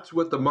 if that's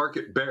what the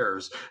market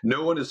bears,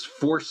 no one is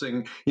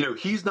forcing,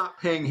 he's not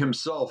paying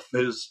himself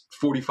his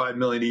 $45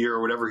 million a year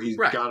or whatever he's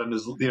got in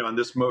his, on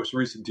this most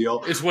recent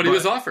deal. It's what he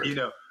was offered.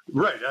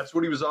 Right. That's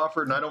what he was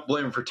offered, and I don't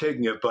blame him for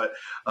taking it, but,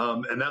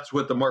 and that's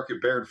what the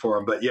market bared for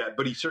him. But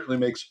he certainly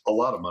makes a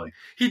lot of money.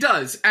 He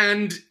does.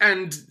 And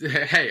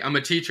hey, I'm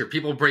a teacher.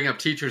 People bring up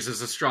teachers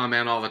as a straw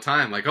man all the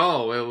time. Like,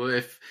 oh, well,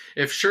 if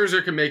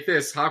Scherzer can make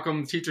this, how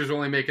come teachers are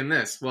only making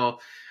this? Well,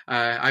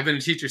 I've been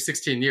a teacher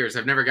 16 years.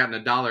 I've never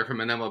gotten $1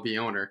 from an MLB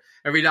owner.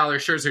 Every dollar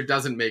Scherzer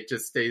doesn't make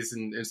just stays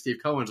in Steve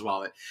Cohen's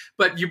wallet.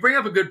 But you bring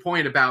up a good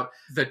point about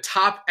the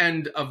top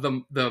end of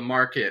the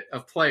market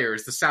of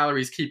players. The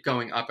salaries keep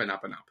going up and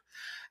up and up.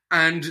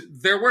 And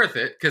they're worth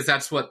it because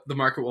that's what the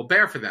market will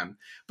bear for them.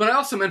 But I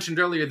also mentioned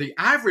earlier the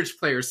average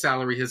player's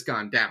salary has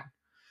gone down.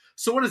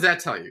 So what does that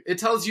tell you? It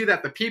tells you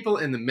that the people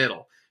in the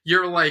middle,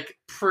 you're like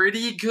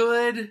pretty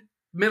good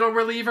middle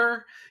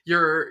reliever,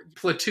 your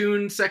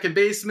platoon second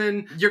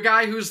baseman, your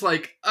guy who's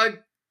like a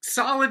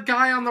solid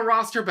guy on the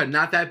roster, but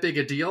not that big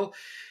a deal,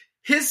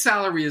 his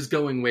salary is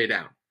going way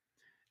down.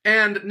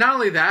 And not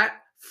only that,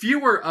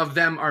 fewer of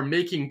them are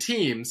making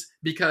teams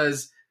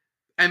because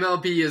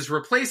MLB is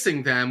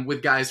replacing them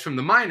with guys from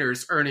the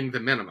minors earning the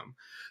minimum.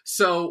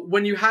 So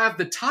when you have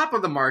the top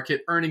of the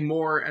market earning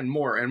more and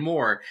more and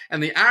more,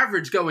 and the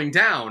average going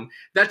down,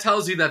 that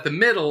tells you that the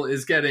middle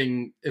is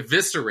getting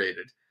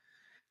eviscerated.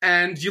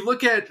 And you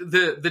look at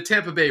the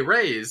Tampa Bay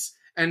Rays,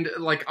 and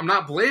like, I'm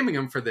not blaming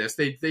them for this.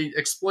 They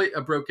exploit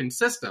a broken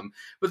system.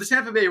 But the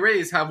Tampa Bay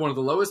Rays have one of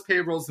the lowest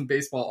payrolls in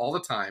baseball all the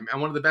time, and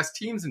one of the best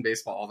teams in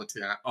baseball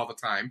all the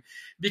time,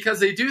 because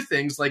they do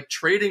things like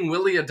trading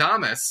Willy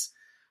Adames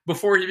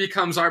before he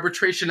becomes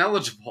arbitration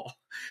eligible.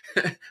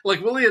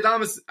 Like Willy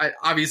Adames,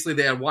 obviously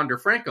they had Wander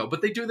Franco,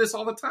 but they do this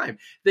all the time.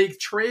 They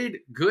trade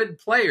good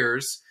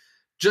players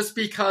just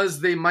because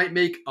they might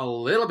make a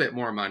little bit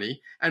more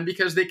money and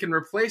because they can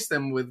replace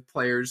them with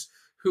players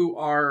who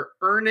are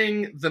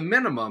earning the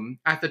minimum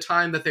at the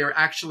time that they are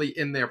actually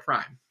in their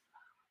prime.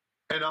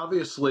 And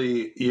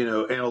obviously,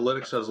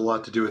 analytics has a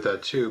lot to do with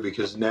that too,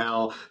 because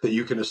now that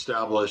you can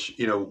establish,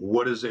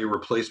 what is a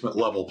replacement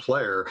level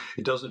player,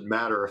 it doesn't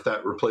matter if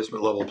that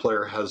replacement level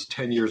player has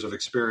 10 years of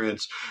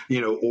experience,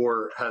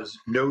 or has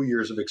no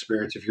years of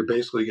experience. If you're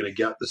basically going to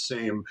get the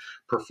same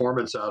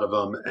performance out of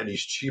him and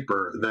he's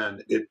cheaper, then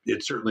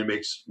it certainly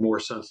makes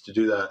more sense to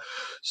do that.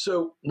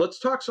 So let's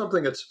talk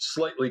something that's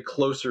slightly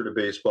closer to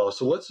baseball.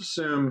 So let's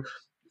assume,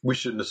 we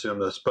shouldn't assume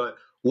this, but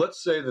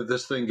let's say that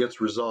this thing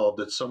gets resolved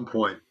at some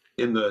point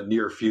in the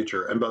near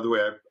future. And by the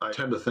way, I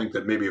tend to think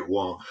that maybe it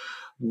won't.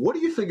 What do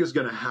you think is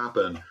going to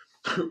happen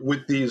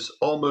with these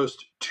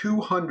almost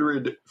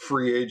 200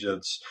 free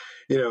agents?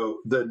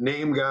 The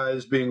name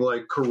guys being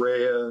like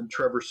Correa and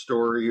Trevor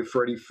Story,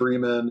 Freddie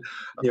Freeman,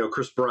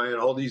 Chris Bryant,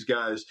 all these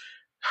guys.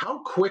 How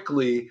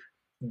quickly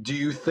do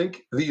you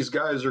think these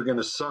guys are going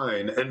to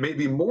sign? And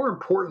maybe more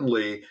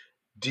importantly,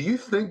 do you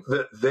think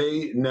that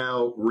they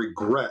now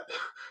regret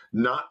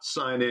not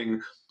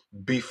signing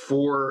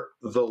before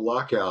the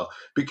lockout?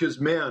 Because,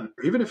 man,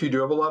 even if you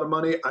do have a lot of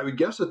money, I would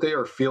guess that they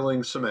are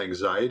feeling some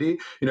anxiety.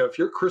 If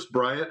you're Chris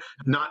Bryant,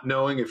 not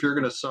knowing if you're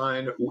going to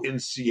sign in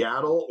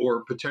Seattle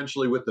or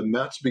potentially with the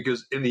Mets,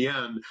 because in the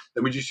end,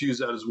 and we just use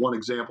that as one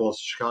example,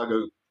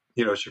 Chicago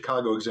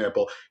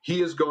example,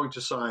 he is going to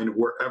sign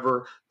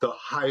wherever the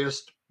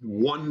highest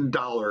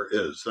 $1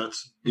 is.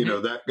 That's,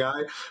 that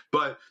guy.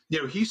 But,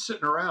 he's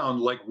sitting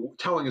around like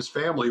telling his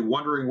family,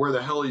 wondering where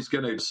the hell he's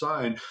going to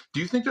sign. Do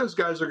you think those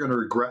guys are going to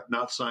regret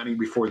not signing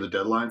before the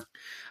deadline?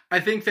 I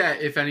think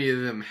that if any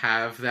of them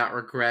have that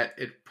regret,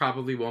 it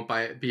probably won't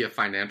be a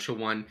financial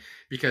one,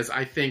 because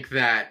I think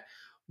that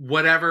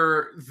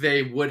whatever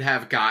they would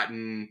have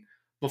gotten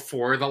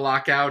before the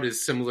lockout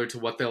is similar to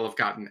what they'll have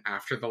gotten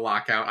after the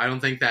lockout. I don't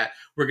think that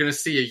we're going to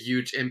see a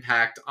huge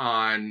impact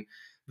on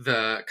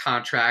the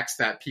contracts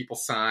that people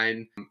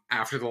sign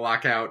after the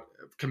lockout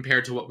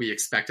compared to what we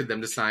expected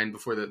them to sign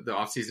before the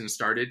offseason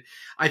started.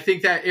 I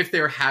think that if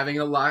they're having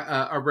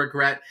a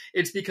regret,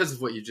 it's because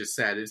of what you just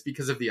said. It's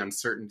because of the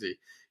uncertainty.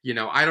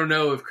 I don't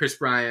know if Chris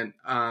Bryant,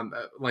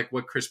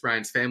 what Chris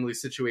Bryant's family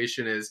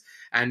situation is.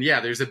 And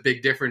yeah, there's a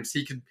big difference.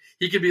 He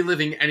could be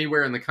living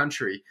anywhere in the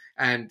country.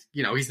 And,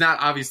 he's not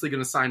obviously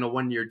going to sign a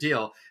 1-year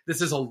deal.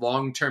 This is a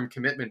long-term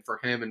commitment for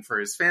him and for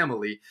his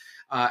family,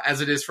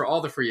 as it is for all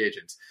the free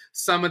agents.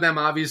 Some of them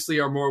obviously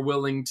are more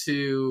willing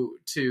to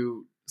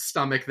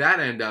stomach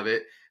that end of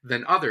it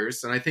than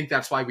others. And I think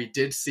that's why we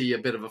did see a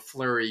bit of a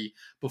flurry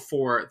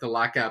before the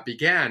lockout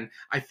began.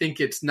 I think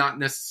it's not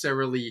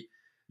necessarily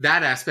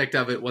that aspect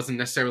of it wasn't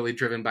necessarily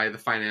driven by the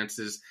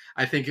finances.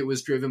 I think it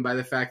was driven by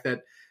the fact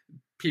that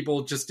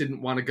people just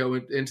didn't want to go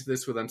into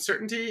this with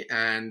uncertainty,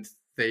 and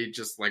they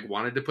just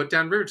wanted to put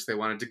down roots. They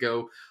wanted to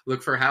go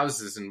look for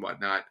houses and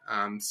whatnot.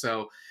 And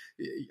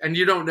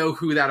you don't know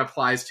who that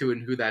applies to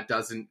and who that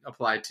doesn't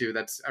apply to.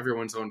 That's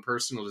everyone's own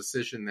personal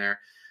decision there.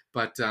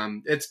 But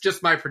it's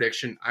just my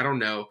prediction. I don't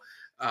know.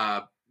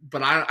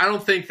 But I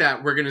don't think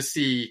that we're going to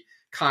see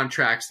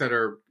contracts that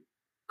are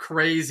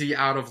crazy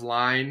out of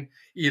line,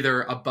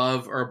 either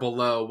above or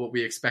below what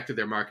we expected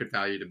their market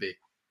value to be.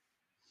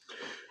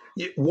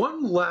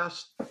 One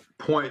last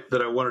point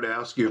that I wanted to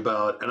ask you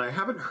about, and I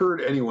haven't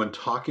heard anyone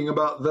talking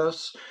about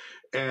this,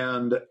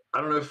 and I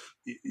don't know if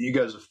you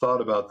guys have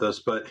thought about this,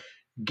 but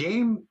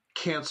game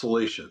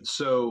cancellation.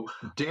 So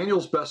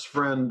Daniel's best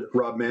friend,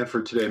 Rob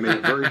Manfred, today made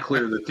it very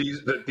clear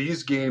that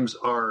these games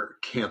are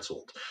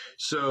canceled.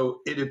 So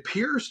it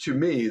appears to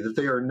me that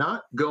they are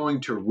not going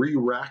to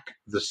re-rack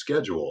the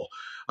schedule.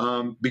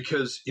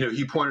 because,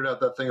 he pointed out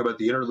that thing about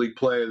the interleague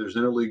play. There's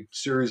an interleague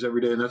series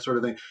every day and that sort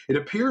of thing. It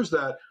appears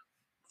that,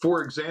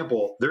 for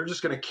example, they're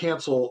just going to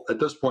cancel at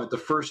this point the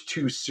first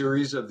 2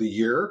 series of the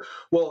year.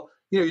 Well,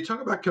 you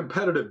talk about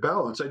competitive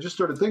balance. I just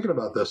started thinking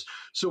about this.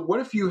 So what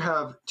if you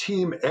have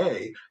Team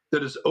A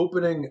that is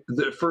opening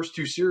the first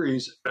 2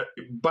 series,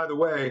 by the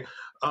way,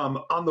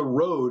 on the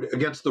road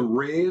against the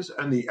Rays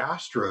and the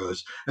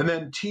Astros, and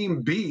then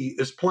Team B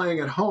is playing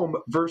at home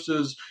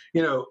versus,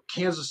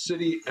 Kansas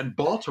City and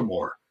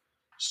Baltimore.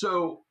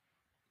 So,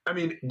 I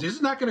mean,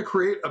 isn't that going to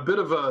create a bit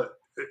of a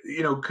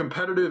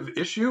competitive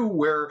issue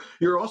where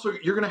you're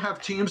going to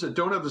have teams that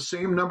don't have the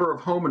same number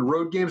of home and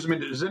road games? I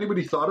mean, has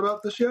anybody thought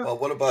about this yet? Well,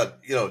 what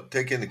about,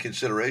 take into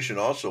consideration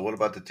also, what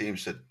about the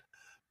teams that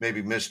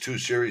maybe miss 2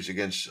 series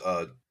against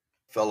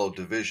fellow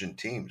division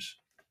teams?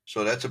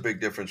 So that's a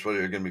big difference whether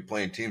you're going to be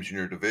playing teams in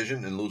your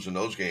division and losing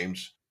those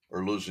games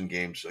or losing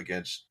games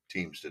against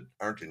teams that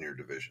aren't in your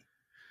division.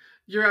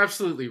 You're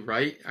absolutely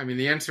right. I mean,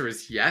 the answer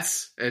is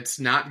yes. It's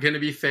not going to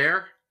be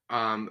fair.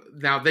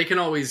 Now, they can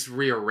always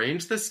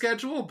rearrange the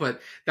schedule,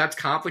 but that's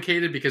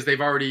complicated because they've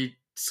already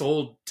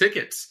sold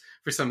tickets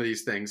for some of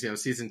these things,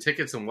 season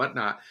tickets and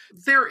whatnot.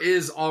 There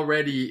is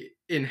already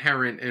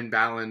inherent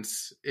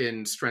imbalance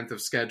in strength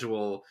of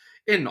schedule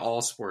in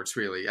all sports,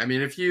 really. I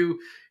mean, if you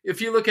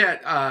look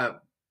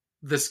at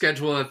the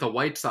schedule that the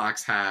White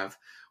Sox have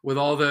with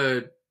all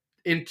the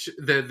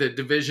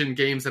division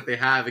games that they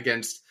have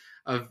against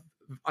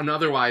an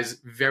otherwise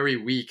very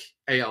weak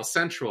AL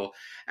Central,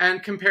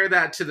 and compare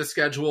that to the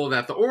schedule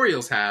that the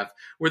Orioles have,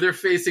 where they're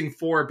facing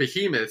 4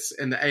 behemoths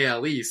in the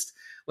AL East,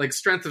 like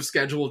strength of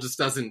schedule just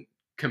doesn't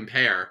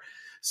compare.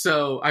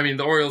 So, I mean,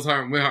 the Orioles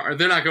they're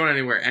not going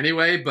anywhere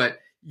anyway, but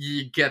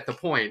you get the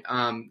point.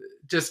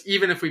 Just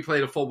even if we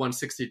played a full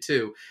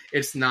 162,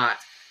 it's not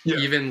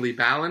evenly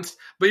balanced.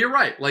 But you're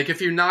right. Like if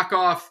you knock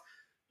off,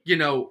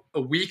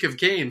 a week of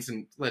games,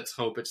 and let's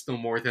hope it's no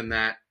more than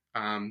that.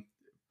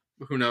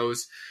 Who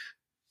knows?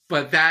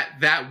 But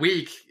that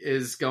week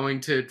is going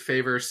to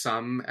favor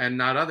some and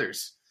not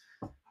others.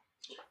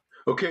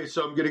 Okay,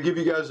 so I'm going to give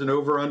you guys an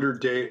over-under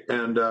date,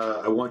 and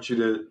I want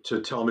you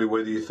to tell me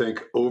whether you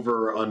think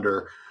over or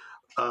under.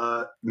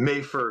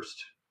 May 1st,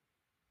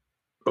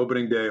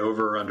 opening day,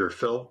 over or under.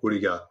 Phil, what do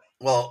you got?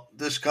 Well,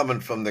 this coming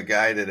from the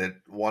guy that at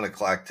 1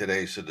 o'clock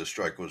today said the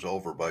strike was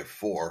over by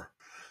 4.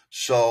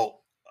 So,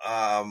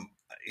 I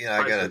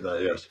got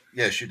that, yes.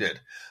 Yes, you did,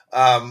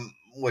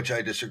 which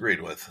I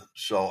disagreed with.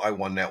 So I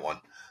won that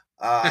one.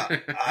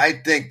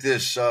 I think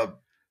this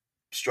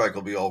strike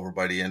will be over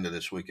by the end of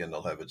this weekend.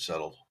 They'll have it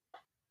settled.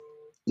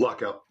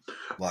 Lockout.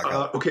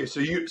 Okay, so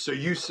you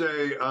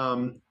say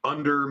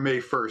under May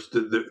 1st.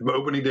 The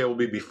opening day will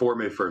be before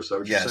May 1st. Is that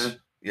what you're saying?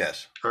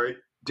 Yes. All right,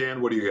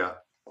 Dan, what do you got?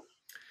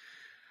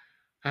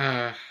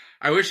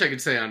 I wish I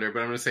could say under,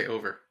 but I'm going to say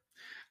over.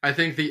 I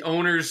think the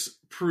owners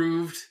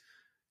proved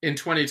in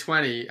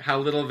 2020 how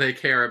little they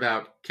care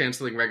about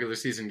canceling regular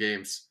season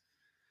games.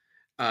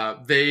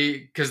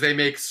 Because they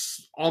make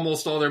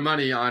almost all their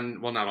money on,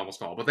 well, not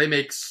almost all, but they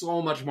make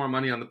so much more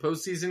money on the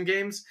postseason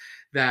games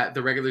that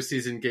the regular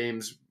season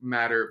games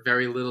matter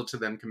very little to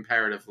them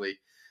comparatively.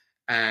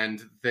 And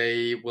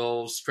they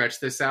will stretch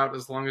this out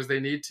as long as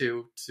they need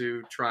to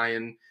try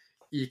and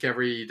eke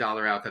every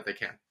dollar out that they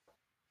can.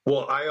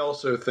 Well, I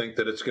also think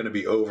that it's going to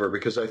be over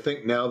because I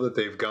think now that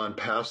they've gone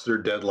past their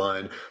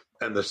deadline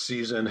and the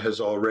season has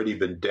already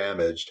been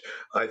damaged,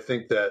 I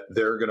think that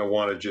they're going to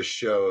want to just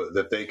show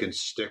that they can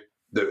stick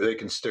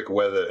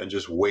with it and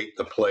just wait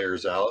the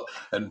players out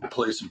and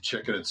play some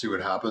chicken and see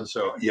what happens.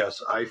 So,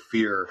 yes, I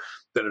fear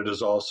that it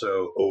is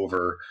also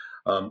over.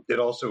 It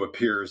also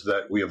appears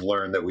that we have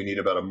learned that we need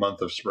about a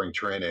month of spring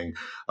training.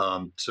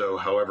 So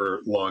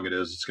however long it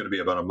is, it's going to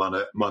be about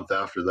a month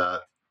after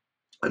that.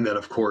 And then,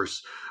 of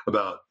course,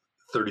 about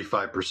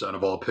 35%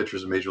 of all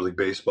pitchers in Major League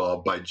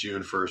Baseball by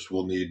June 1st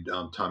will need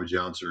Tommy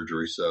John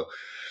surgery.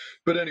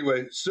 But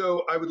anyway,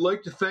 so I would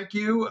like to thank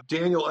you,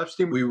 Daniel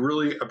Epstein. We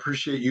really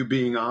appreciate you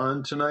being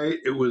on tonight.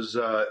 It was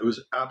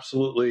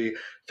absolutely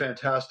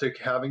fantastic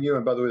having you.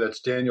 And by the way, that's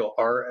Daniel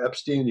R.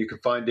 Epstein. You can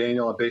find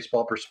Daniel on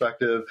Baseball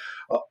Perspective,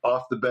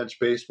 Off the Bench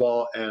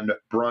Baseball, and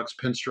Bronx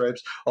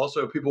Pinstripes.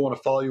 Also, if people want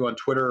to follow you on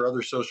Twitter or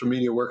other social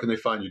media, where can they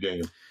find you,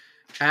 Daniel?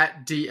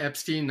 At D.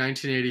 Epstein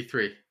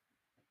 1983.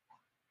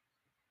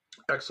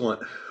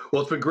 Excellent.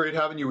 Well, it's been great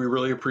having you. We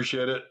really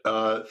appreciate it.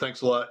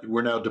 Thanks a lot.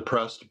 We're now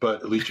depressed,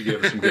 but at least you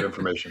gave us some good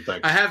information.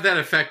 Thanks. I have that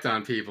effect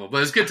on people,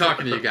 but it's good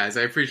talking to you guys.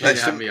 I appreciate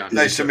you having me on.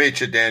 Nice to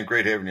meet you, Dan.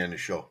 Great having you on the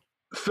show.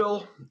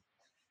 Phil,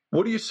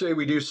 what do you say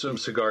we do some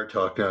cigar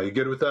talk now? You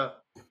good with that?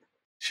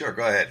 Sure,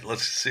 go ahead.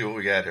 Let's see what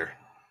we got here.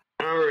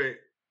 All right.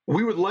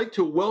 We would like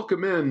to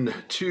welcome in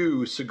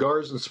to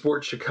Cigars and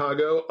Sports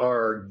Chicago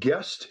our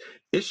guest,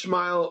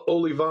 Ismael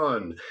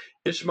Olivan.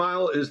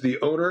 Ismael is the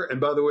owner,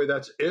 and by the way,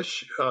 that's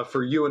Ish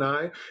for you and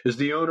I, is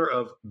the owner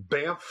of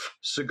B.A.M.F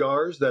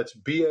Cigars. That's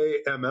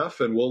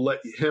B.A.M.F, and we'll let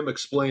him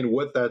explain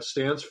what that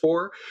stands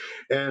for.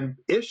 And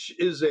Ish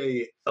is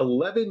a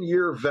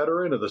 11-year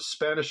veteran of the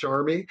Spanish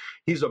Army.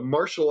 He's a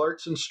martial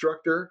arts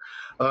instructor.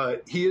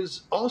 He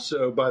is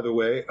also, by the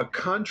way, a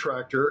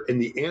contractor in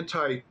the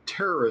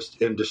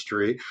anti-terrorist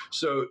industry,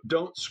 so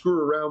don't screw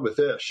around with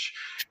Ish.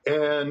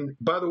 And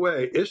by the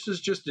way, Ish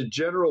is just a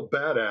general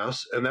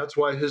badass, and that's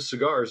why his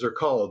cigars are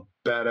called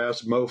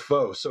Badass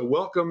Mofo. So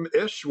welcome,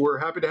 Ish. We're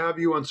happy to have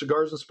you on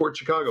Cigars and Sports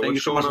Chicago. Thank you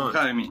What's so going much on? for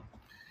having me.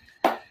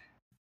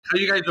 How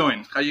you guys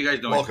doing?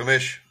 Welcome,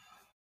 Ish.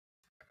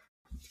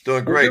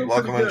 Doing great. doing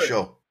Welcome pretty on the good.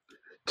 show.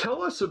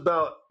 Tell us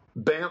about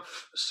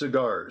B.A.M.F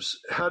Cigars.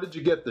 How did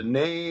you get the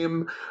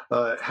name?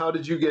 How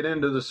did you get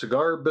into the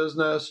cigar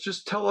business?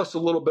 Just tell us a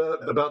little bit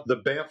about the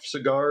B.A.M.F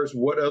Cigars,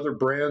 what other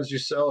brands you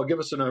sell. Give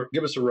us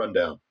a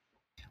rundown.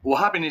 What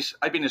happened is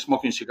I've been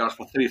smoking cigars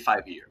for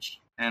 35 years,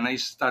 and I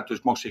started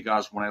to smoke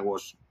cigars when I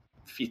was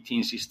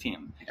 15,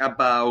 16.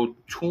 About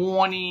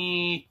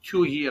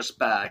 22 years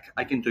back,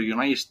 I came to the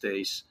United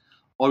States.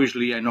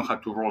 Obviously, I know how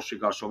to roll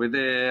cigars over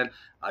there.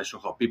 I saw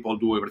how people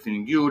do everything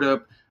in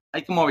Europe.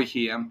 I came over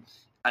here,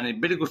 and a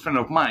very good friend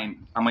of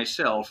mine and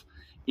myself,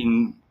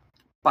 in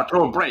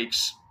patrol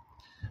breaks,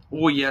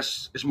 we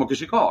just smoke a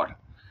cigar.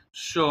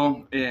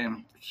 So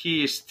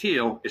he is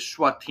still a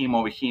SWAT team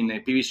over here in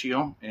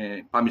PVCO,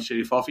 Palm Beach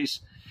Sheriff Office,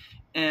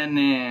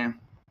 and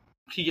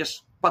he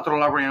just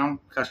patrol around,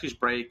 has his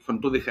break,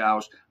 come to the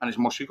house, and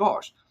smoke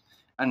cigars.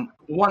 And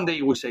one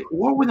day we say,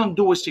 "Why we don't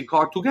do a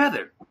cigar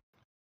together?"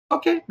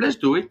 Okay, let's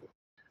do it.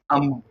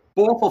 And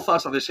both of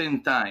us at the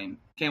same time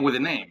came with a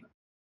name.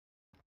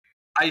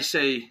 I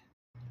say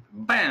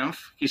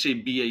B.A.M.F, he say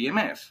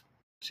B.A.M.F.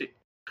 I say,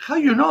 how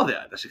you know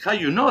that? I said, how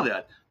you know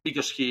that?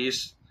 Because he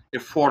is a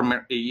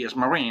former AES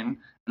Marine,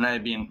 and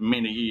I've been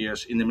many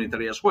years in the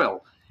military as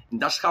well.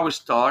 And that's how it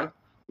started.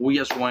 We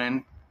just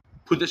went,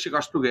 put the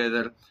cigars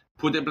together,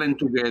 put the blend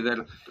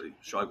together.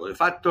 So I go to the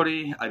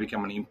factory, I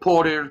became an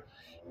importer,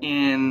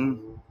 and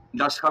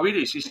that's how it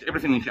is. It's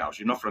everything in-house,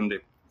 from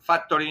the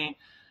factory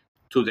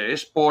to the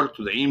export,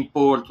 to the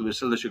import, to the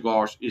sell the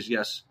cigars. It's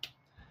just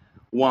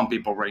one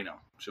people right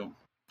now. So.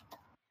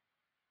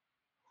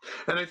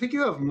 And I think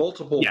you have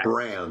multiple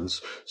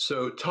brands.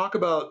 So talk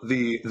about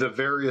the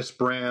various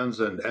brands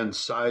and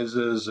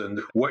sizes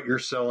and what you're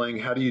selling.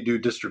 How do you do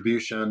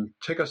distribution?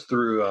 Take us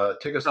through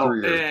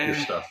your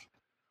stuff.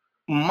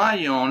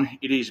 My own,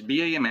 it is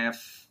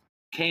B.A.M.F,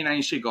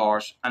 K9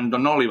 Cigars, and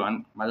Don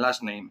Olivan, my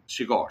last name,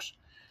 Cigars.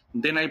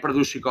 Then I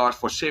produce cigars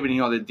for 70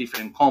 other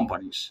different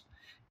companies.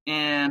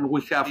 And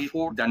we have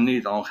 4 that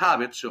need don't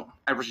have it, so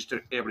I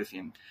register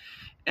everything.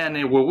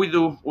 And what we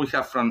do, we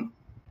have from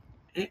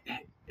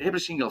every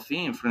single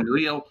thing, from the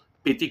real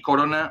Petit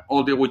Corona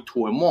all the way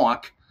to a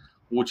Moak,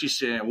 which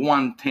is a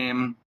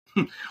 110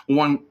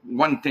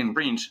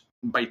 range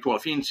by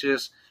 12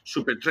 inches,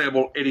 Super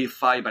Treble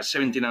 85 by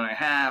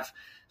 17.5,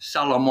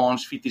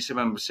 Salomons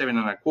 57 by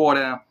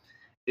 7.25.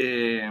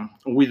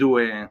 We do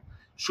a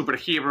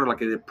superhero like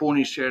the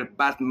Punisher,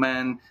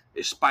 Batman,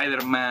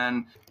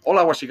 Spider-Man. All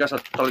our cigars are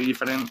totally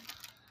different,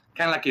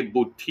 kind of like a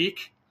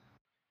boutique.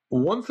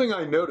 One thing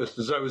I noticed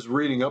as I was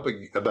reading up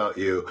about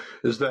you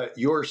is that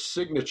your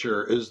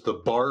signature is the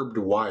barbed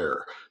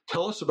wire.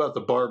 Tell us about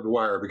the barbed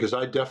wire, because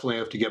I definitely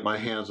have to get my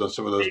hands on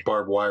some of those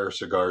barbed wire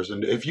cigars.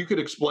 And if you could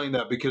explain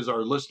that, because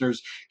our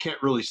listeners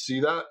can't really see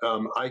that.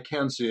 I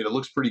can see it. It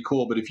looks pretty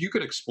cool. But if you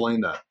could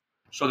explain that.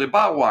 So the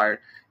barbed wire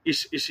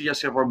is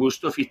just a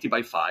Robusto 50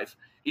 by 5.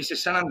 It's a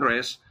San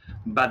Andres,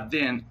 but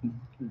then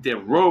the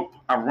rope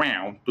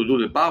around to do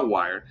the barbed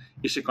wire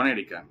is a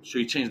Connecticut. So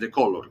you change the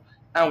color.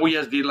 And we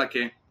just did like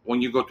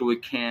when you go to a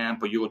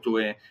camp or you go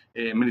to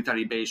a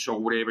military base or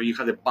wherever, you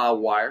have the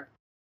barbed wire.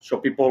 So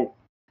people,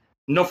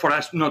 not for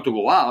us not to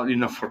go out,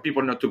 for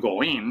people not to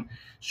go in.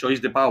 So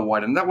it's the barbed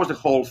wire. And that was the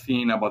whole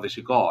thing about the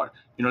cigar.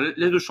 Let's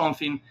do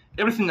something.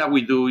 Everything that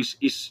we do is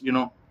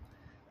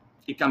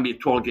it can be a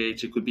 12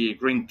 gauge, it could be a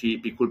green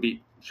tip, it could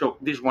be. So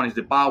this one is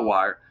the barbed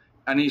wire,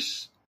 and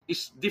it's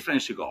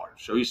different cigar.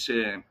 So it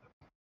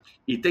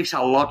takes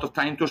a lot of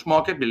time to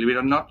smoke it, believe it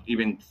or not,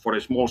 even for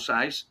a small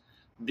size,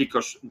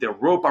 because the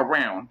rope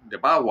around the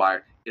barbed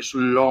wire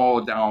slow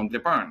down the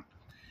burn.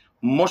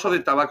 Most of the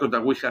tobacco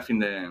that we have in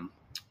the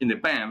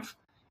B.A.M.F,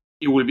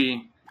 it will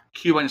be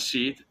Cuban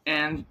seed,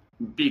 and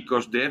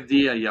because the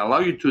FDA allow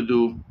you to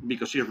do,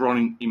 because it's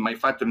rolling in my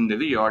factory in the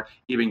DR,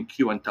 even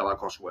Cuban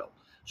tobacco as well.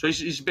 So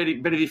it's very,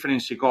 very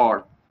different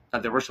cigar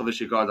than the rest of the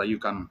cigar that you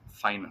can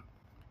find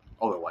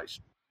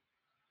otherwise.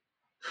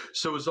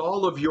 So is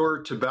all of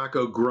your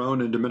tobacco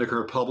grown in Dominican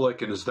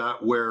Republic, and is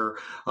that where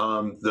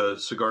the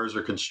cigars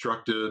are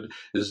constructed?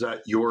 Is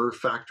that your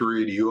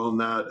factory? Do you own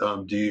that?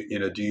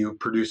 Do you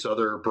produce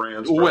other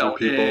brands for other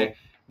people?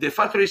 The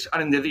factories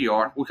are in the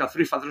DR. We have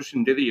 3 factories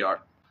in the DR.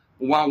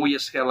 One we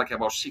just had like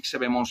about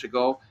 6-7 months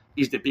ago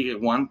is the bigger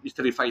one. It's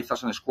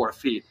 35,000 square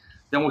feet.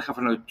 Then we have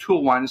another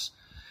 2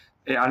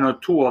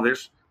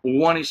 others.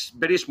 One is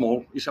very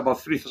small. It's about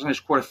 3,000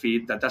 square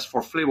feet. That's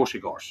for flavor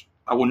cigars.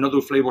 I will not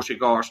do flavor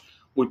cigars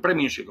with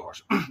premium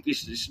cigars.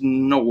 It's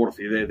not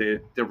worthy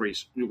the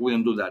risk. We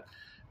wouldn't do that.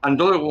 And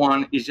the other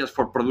one is just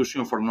for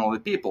production for other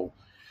people.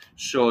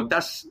 So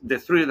that's the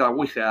three that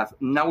we have.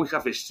 Now we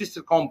have a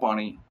sister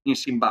company in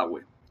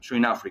Zimbabwe, so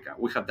in Africa.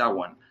 We have that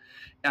one.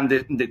 And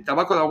the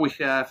tobacco that we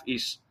have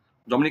is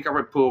Dominican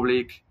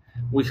Republic,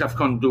 we have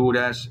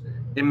Honduras,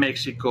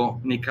 Mexico,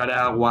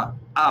 Nicaragua,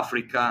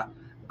 Africa,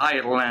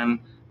 Ireland,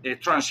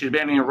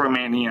 Transylvania,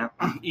 Romania,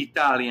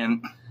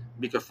 Italian,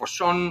 because for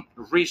some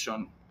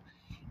reason,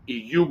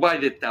 if you buy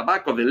the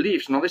tobacco, the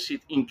leaves, not the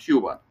seed, in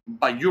Cuba,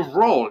 but you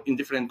roll in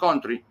different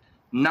country,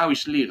 now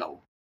it's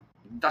legal.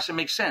 Doesn't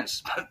make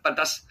sense, but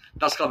that's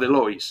how the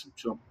law is.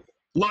 So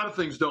a lot of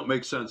things don't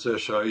make sense,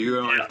 Isha. You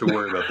don't have to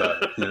worry about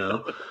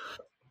that,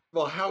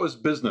 Well, how is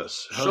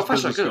business? How's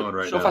business going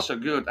right now? So far, so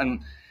good.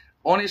 And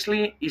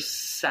honestly, it's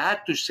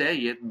sad to say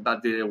it,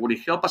 but what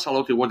helped us a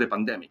lot was the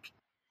pandemic.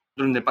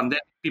 During the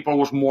pandemic, people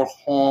was more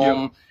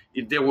home.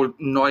 Yep. They were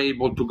not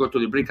able to go to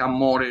the brick and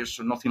mortars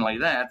or nothing like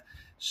that.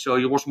 So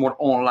it was more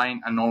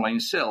online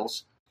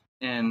sales.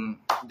 And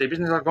the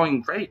business are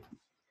going great.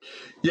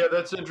 Yeah,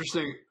 that's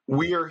interesting.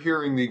 We are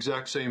hearing the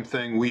exact same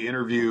thing. We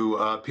interview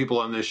people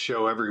on this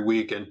show every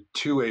week, and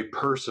to a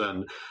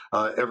person,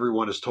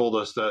 everyone has told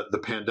us that the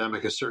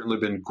pandemic has certainly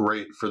been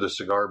great for the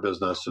cigar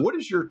business. What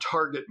is your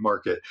target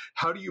market?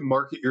 How do you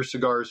market your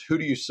cigars? Who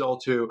do you sell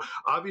to?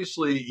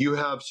 Obviously, you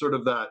have sort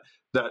of that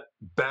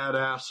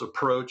badass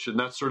approach, and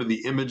that's sort of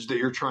the image that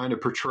you're trying to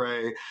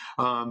portray.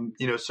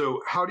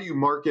 So how do you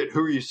market?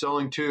 Who are you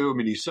selling to? I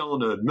mean, are you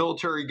selling to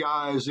military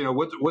guys?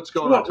 What's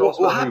going on? Tell us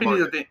what happened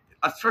is that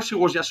at first it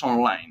was just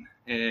online.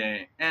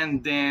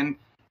 And then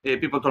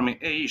people told me,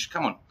 hey, Ish,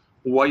 come on,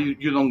 why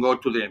you don't go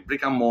to the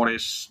brick and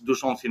mortars, do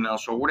something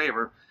else or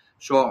whatever.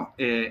 So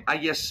I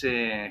just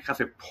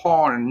have a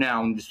partner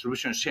now in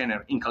distribution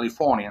center in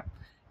California.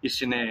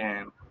 It's in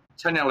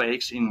China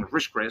Lakes in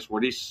Ridgecrest,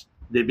 where it's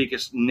the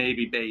biggest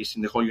Navy base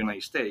in the whole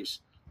United States,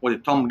 where the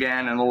Tom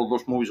Gunn and all of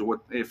those movies were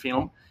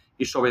filmed.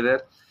 It's over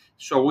there.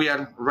 So we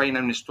are right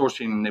now in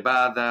stores in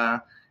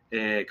Nevada,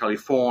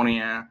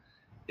 California,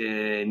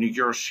 New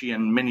Jersey,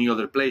 and many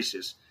other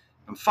places.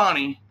 And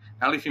funny,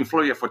 I lived in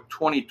Florida for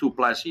 22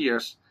 plus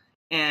years,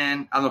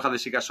 and I don't have the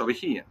cigars over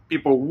here.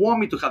 People want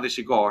me to have the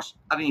cigars.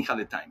 I didn't have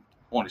the time.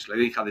 Honestly, I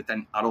didn't have the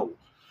time at all.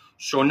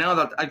 So now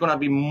that I'm going to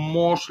be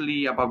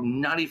mostly about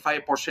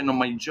 95% of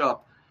my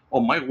job,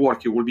 or my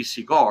work, it will be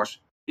cigars,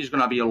 it's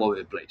going to be all over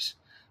the place.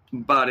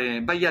 But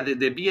yeah,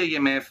 the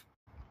B.A.M.F,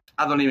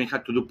 I don't even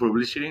have to do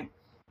publicity.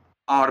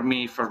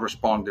 Army, first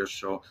responders,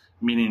 so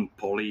meaning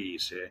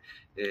police,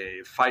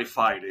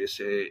 firefighters,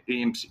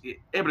 EMC,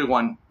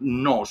 everyone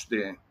knows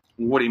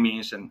what it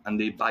means, and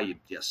they buy it.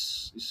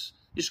 Yes,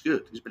 it's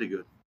good. It's pretty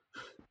good.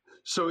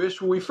 So, Ish,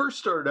 when we first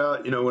started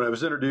out, when I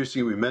was introducing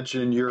you, we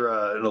mentioned you're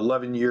an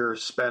 11-year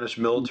Spanish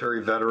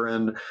military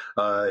veteran.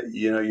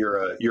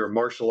 You're a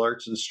martial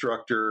arts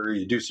instructor.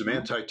 You do some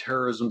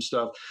anti-terrorism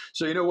stuff.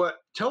 So, you know what?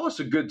 Tell us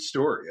a good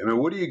story. I mean,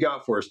 what do you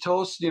got for us? Tell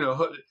us,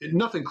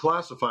 nothing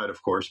classified,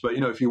 of course, but,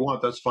 if you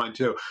want, that's fine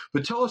too.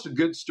 But tell us a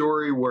good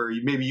story where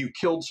maybe you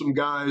killed some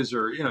guys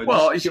or,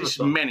 Well, it's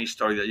many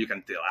stories that you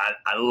can tell,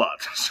 a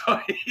lot. So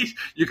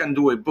you can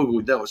do a book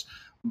with those.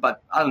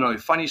 But I don't know, a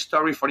funny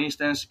story, for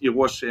instance, it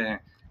was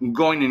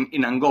going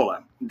in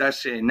Angola.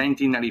 That's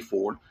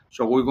 1994.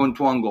 So we're going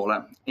to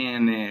Angola,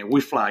 and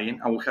we're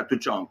flying, and we had to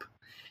jump.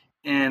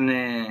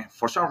 And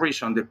for some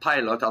reason, the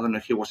pilot, I don't know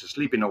if he was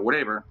sleeping or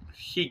whatever,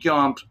 he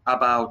jumped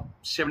about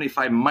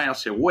 75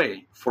 miles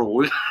away from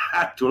where we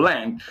had to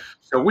land.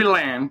 So we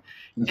land,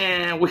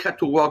 and we had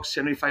to walk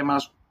 75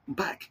 miles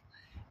back.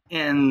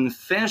 And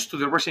thanks to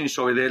the residents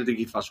over there, they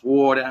give us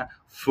water,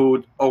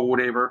 food, or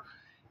whatever.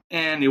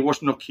 And it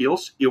was no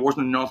kills. It was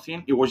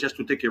nothing. It was just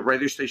to take a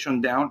radio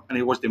station down. And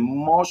it was the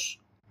most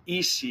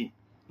easy.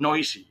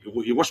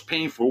 It was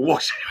painful. It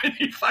was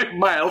 75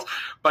 miles,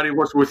 but it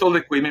was with all the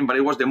equipment. But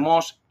it was the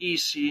most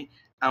easy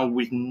and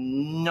with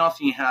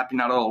nothing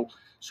happening at all.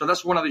 So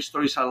that's one of the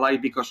stories I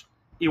like, because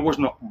it was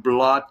no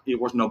blood. It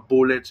was no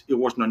bullets. It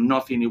was no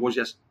nothing. It was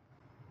just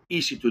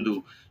easy to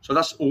do. So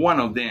that's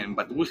one of them.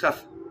 But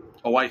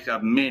I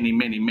have many,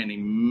 many, many,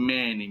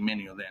 many,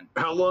 many of them.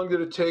 How long did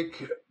it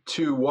take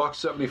to walk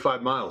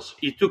 75 miles?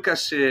 It took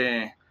us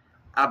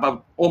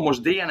about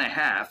almost a day and a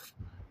half,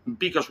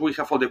 because we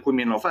have all the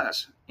equipment of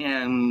us,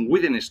 and we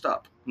didn't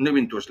stop, not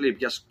even to sleep,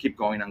 just keep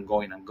going and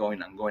going and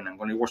going and going and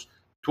going. It was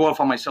 12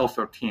 and myself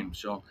 13,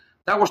 so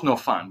that was no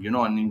fun,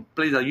 and in a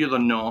place that you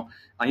don't know,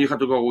 and you have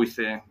to go with,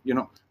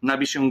 night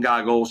vision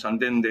goggles, and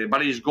then the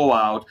batteries go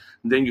out,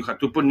 then you have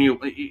to put new.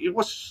 It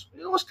was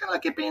kind of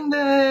like a pain in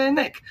the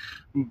neck,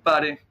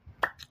 but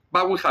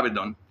we have it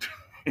done.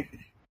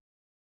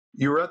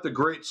 You were at the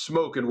Great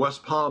Smoke in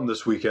West Palm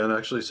this weekend,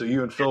 actually. So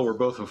you and Phil were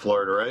both in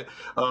Florida, right?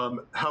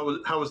 How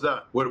was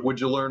that? What would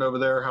you learn over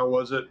there? How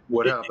was it?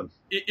 What happened?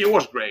 It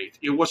was great.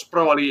 It was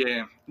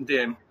probably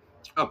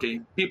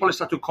people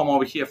start to come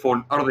over here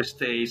for other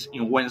stays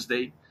in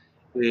Wednesday.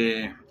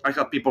 I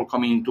have people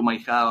coming to my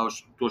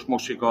house to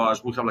smoke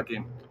cigars. We have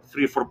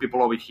 3 or 4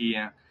 people over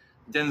here.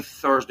 Then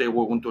Thursday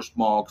we're going to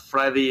smoke.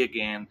 Friday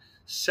again.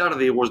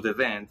 Saturday was the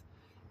event.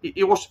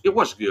 It was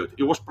good.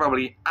 It was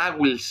probably, I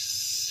will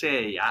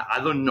say, I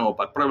don't know,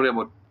 but probably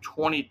about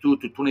 22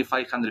 to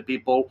 2,500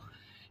 people.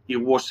 It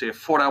was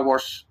 4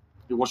 hours.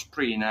 It was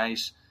pretty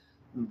nice.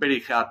 Very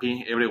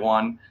happy,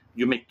 everyone.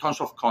 You make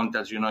tons of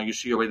contacts. You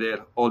see over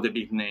there all the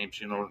big names.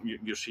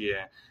 You see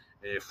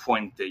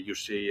Fuente, you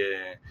see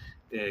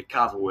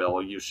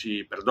Cadwell, you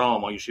see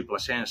Perdomo, you see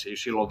Plasencia, you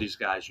see all these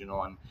guys.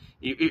 And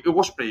it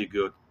was pretty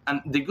good.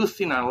 And the good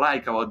thing I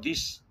like about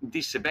these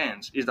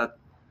events is that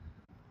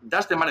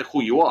doesn't matter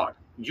who you are,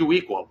 you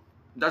equal.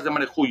 Doesn't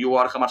matter who you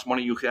are, how much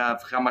money you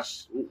have,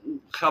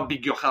 how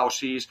big your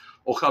house is,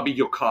 or how big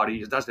your car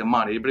is. Doesn't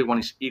matter. Everyone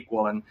is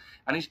equal, and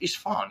it's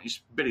fun.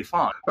 It's very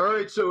fun. All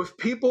right. So if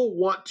people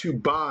want to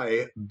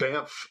buy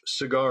B.A.M.F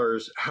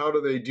cigars, how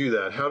do they do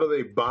that? How do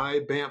they buy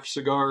B.A.M.F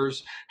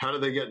cigars? How do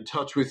they get in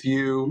touch with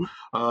you?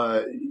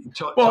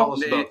 Tell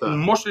us about that.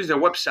 Mostly the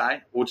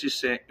website, which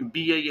is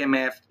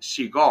B.A.M.F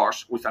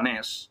Cigars with an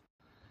S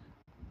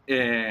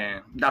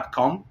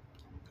 .com,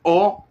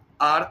 or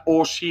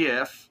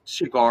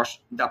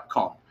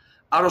ROCFcigars.com.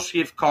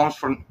 ROCF comes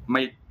from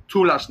my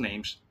two last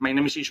names. My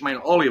name is Ismael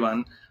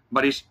Olivan,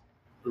 but it's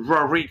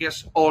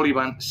Rodriguez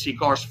Olivan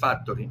Cigars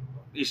Factory.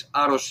 It's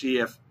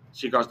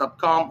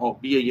ROCFcigars.com or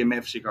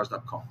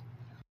BAMFcigars.com.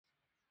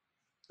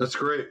 That's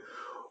great.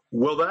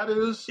 Well, that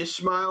is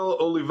Ismael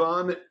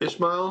Olivan.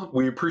 Ismael,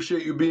 we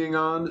appreciate you being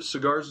on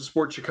Cigars and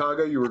Sports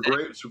Chicago. You were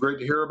great. It's great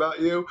to hear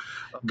about you.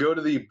 Go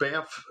to the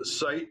B.A.M.F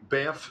site,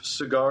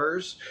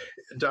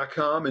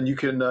 BAMFcigars.com, and you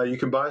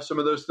can buy some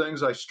of those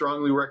things. I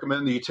strongly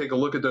recommend that you take a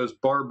look at those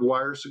barbed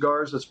wire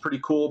cigars. That's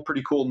pretty cool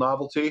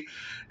novelty.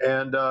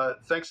 And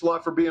thanks a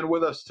lot for being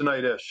with us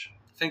tonight, Ish.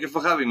 Thank you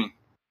for having me.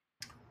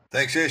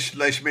 Thanks, Ish.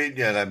 Nice meeting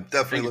you, and I'm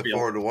definitely looking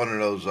forward to one of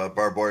those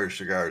barbed wire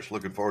cigars.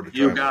 Looking forward to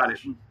trying You got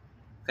it.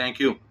 Thank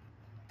you.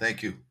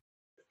 Thank you.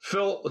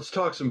 Phil, let's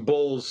talk some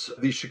Bulls.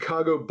 The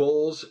Chicago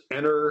Bulls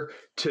enter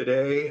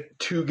today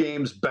 2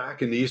 games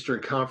back in the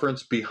Eastern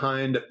Conference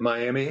behind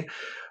Miami.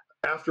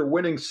 After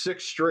winning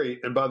 6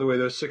 straight, and by the way,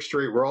 those 6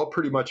 straight were all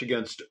pretty much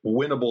against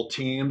winnable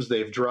teams.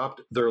 They've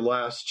dropped their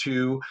last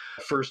 2,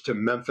 first to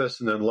Memphis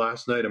and then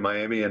last night in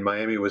Miami, and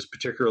Miami was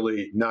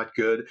particularly not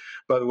good.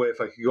 By the way,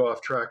 if I could go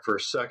off track for a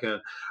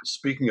second,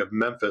 speaking of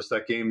Memphis,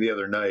 that game the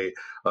other night,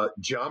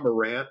 Ja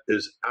Morant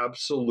is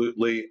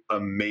absolutely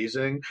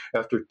amazing.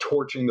 After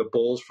torching the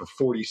Bulls for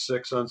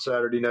 46 on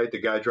Saturday night, the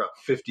guy dropped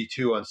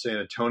 52 on San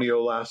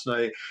Antonio last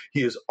night.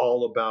 He is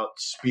all about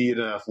speed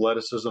and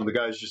athleticism. The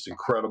guy's just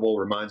incredible.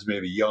 Reminds me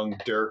of a young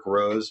Derrick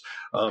Rose,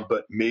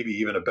 but maybe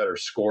even a better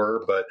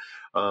scorer. But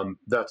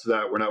that's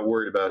that. We're not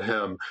worried about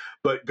him.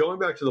 But going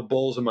back to the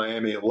Bulls in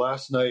Miami,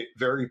 last night,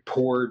 very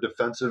poor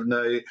defensive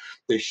night.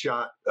 They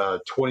shot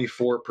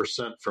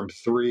 24% from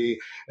 3.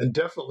 And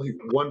definitely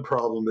one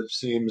problem that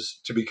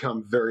seems to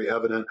become very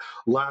evident.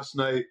 Last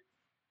night,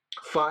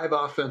 5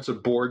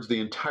 offensive boards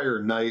the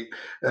entire night,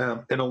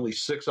 and only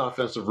 6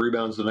 offensive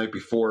rebounds the night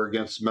before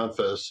against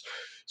Memphis.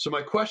 So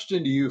my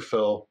question to you,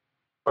 Phil,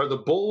 are the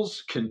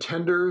Bulls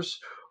contenders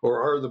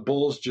or are the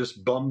Bulls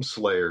just bum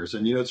slayers?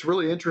 And, it's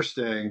really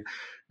interesting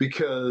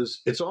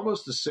because it's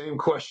almost the same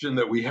question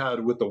that we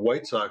had with the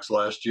White Sox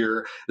last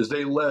year as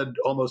they led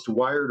almost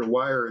wire to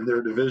wire in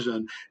their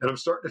division. And I'm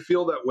starting to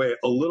feel that way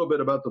a little bit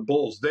about the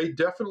Bulls. They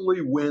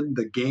definitely win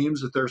the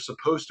games that they're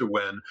supposed to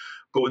win,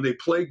 but when they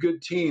play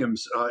good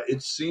teams,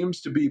 it seems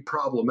to be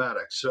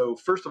problematic. So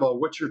first of all,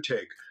 what's your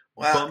take?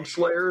 Well, bum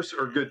slayers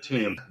or good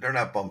team? They're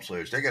not bum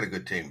slayers. They got a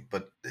good team,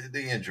 but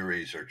the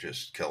injuries are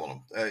just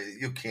killing them.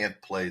 You can't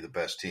play the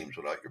best teams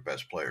without your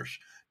best players.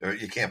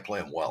 You can't play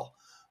them well.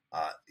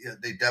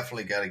 They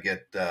definitely got to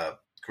get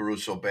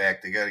Caruso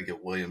back. They got to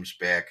get Williams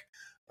back.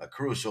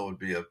 Caruso would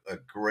be a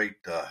great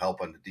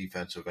help on the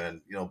defensive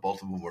end.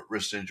 Both of them with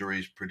wrist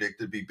injuries,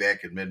 predicted to be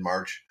back in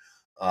mid-March,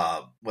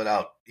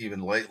 without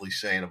even lately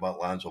saying about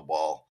Lonzo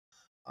Ball.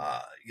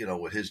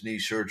 With his knee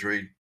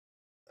surgery,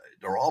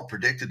 they're all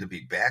predicted to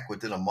be back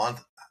within a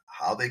month.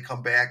 How they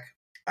come back,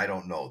 I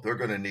don't know. They're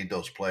going to need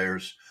those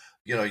players.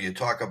 You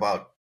talk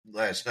about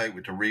last night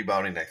with the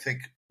rebounding. I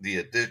think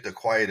the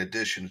quiet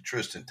addition of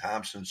Tristan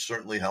Thompson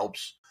certainly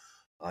helps.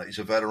 He's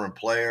a veteran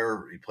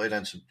player. He played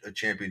on a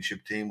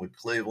championship team with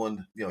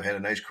Cleveland. Had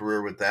a nice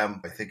career with them.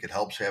 I think it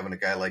helps having a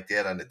guy like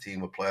that on the team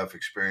with playoff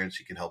experience.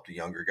 He can help the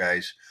younger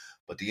guys.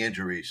 But the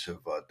injuries have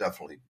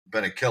definitely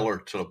been a killer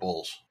to the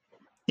Bulls.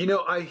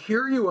 I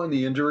hear you on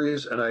the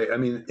injuries, and I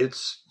mean,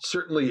 it's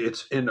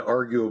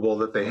inarguable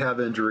that they have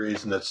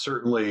injuries, and that's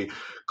certainly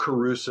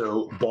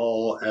Caruso,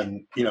 Ball,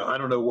 and, I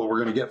don't know what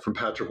we're going to get from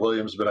Patrick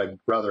Williams, but I'd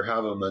rather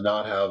have him than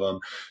not have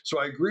him. So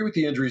I agree with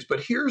the injuries,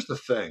 but here's the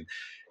thing.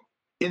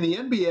 In the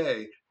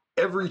NBA,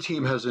 every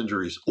team has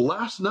injuries.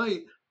 Last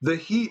night, the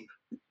Heat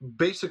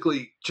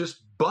basically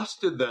just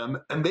busted them,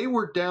 and they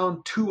were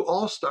down 2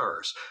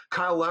 all-stars.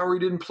 Kyle Lowry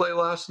didn't play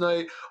last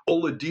night.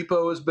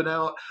 Oladipo has been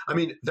out. I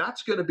mean,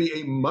 that's going to be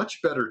a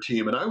much better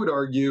team, and I would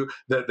argue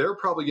that they're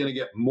probably going to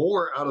get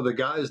more out of the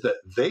guys that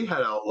they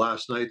had out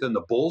last night than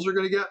the Bulls are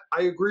going to get.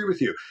 I agree with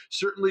you.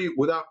 Certainly,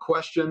 without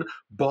question,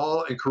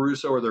 Ball and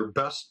Caruso are their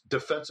best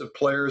defensive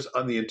players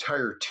on the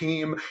entire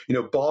team. You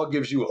know, Ball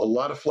gives you a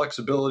lot of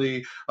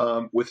flexibility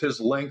with his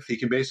length. He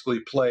can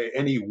basically play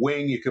any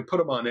wing. You can put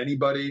him on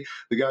anybody.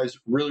 The guy's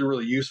really,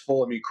 really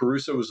useful. I mean,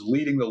 Caruso was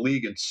leading the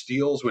league in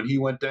steals when he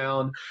went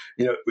down.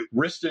 You know,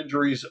 wrist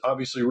injuries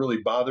obviously really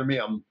bother me.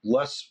 I'm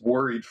less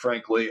worried,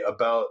 frankly,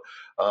 about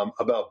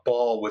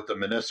Ball with the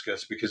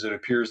meniscus, because it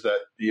appears that,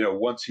 you know,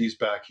 once he's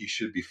back, he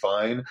should be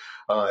fine.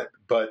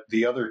 But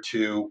the other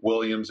two,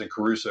 Williams and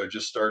Caruso,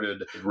 just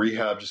started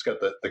rehab, just got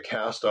the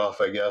cast off,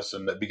 I guess,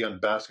 and begun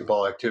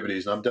basketball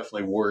activities. And I'm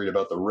definitely worried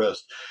about the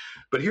wrist.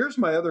 But here's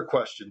my other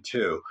question,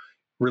 too,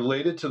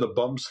 related to the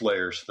bum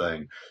slayers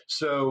thing.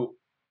 So,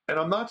 and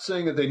I'm not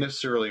saying that they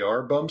necessarily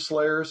are bum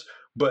slayers,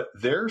 but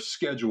their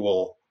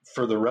schedule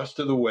for the rest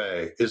of the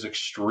way is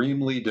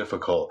extremely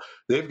difficult.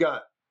 They've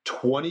got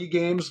 20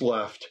 games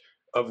left,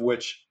 of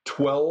which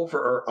 12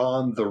 are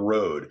on the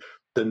road.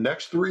 The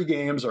next 3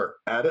 games are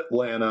at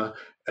Atlanta,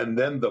 and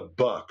then the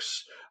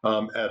Bucks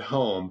at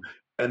home.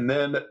 And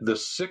then the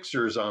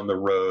Sixers on the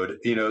road.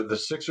 You know, the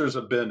Sixers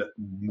have been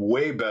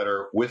way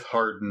better with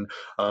Harden,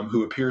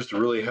 who appears to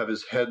really have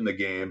his head in the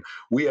game.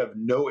 We have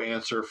no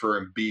answer for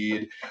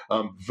Embiid.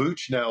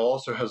 Vooch now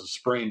also has a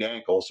sprained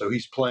ankle, so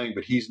he's playing,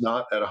 but he's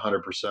not at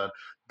 100%.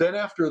 Then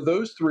after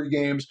those 3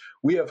 games,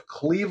 we have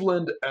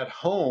Cleveland at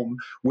home,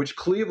 which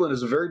Cleveland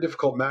is a very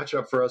difficult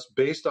matchup for us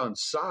based on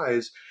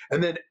size.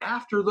 And then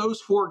after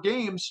those 4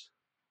 games,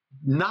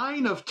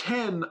 9 of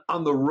 10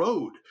 on the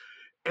road.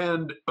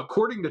 And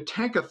according to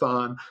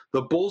Tankathon,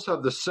 the Bulls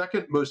have the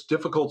second most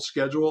difficult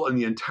schedule in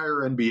the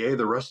entire NBA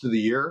the rest of the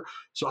year.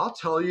 So I'll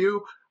tell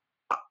you,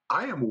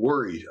 I am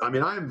worried. I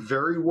mean, I am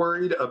very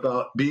worried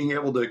about being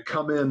able to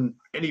come in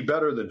any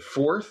better than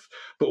 4th.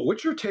 But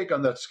what's your take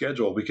on that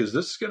schedule? Because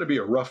this is going to be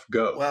a rough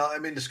go. Well, I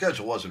mean, the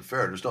schedule wasn't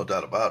fair. There's no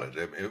doubt about it.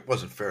 I mean, it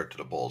wasn't fair to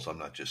the Bulls. I'm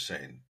not just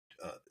saying,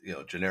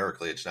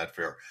 generically, it's not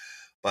fair.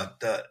 But,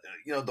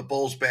 the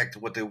Bulls, back to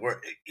what they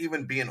were,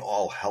 even being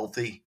all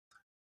healthy,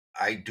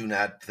 I do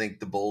not think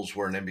the Bulls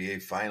were an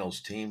NBA Finals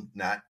team,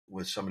 not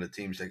with some of the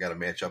teams they got to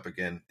match up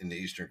again in the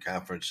Eastern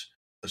Conference,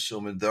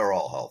 assuming they're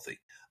all healthy.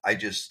 I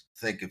just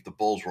think if the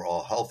Bulls were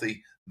all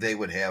healthy, they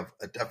would have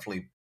a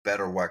definitely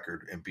better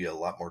record and be a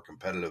lot more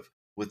competitive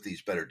with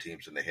these better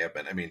teams than they have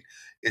been. I mean,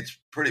 it's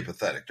pretty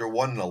pathetic. They're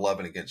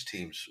 1-11 against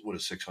teams with a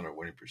 .600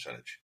 winning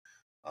percentage,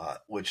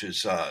 which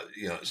is,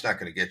 it's not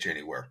going to get you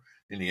anywhere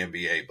in the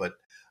NBA. But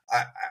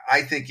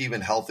I think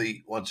even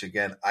healthy, once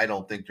again, I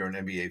don't think they're an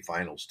NBA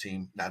Finals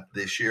team, not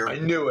this year. I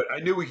knew it. I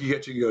knew we could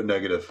get you to go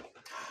negative.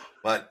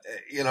 But,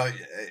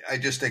 I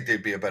just think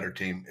they'd be a better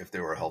team if they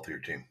were a healthier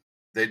team.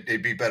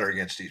 They'd be better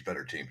against these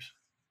better teams.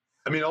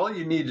 I mean, all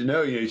you need to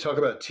know, you talk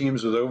about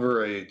teams with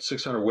over a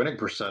 .600 winning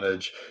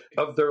percentage.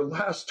 Of their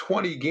last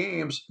 20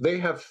 games, they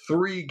have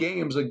 3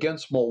 games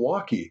against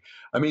Milwaukee.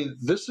 I mean,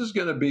 this is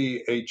going to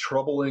be a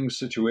troubling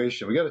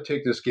situation. We got to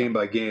take this game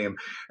by game.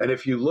 And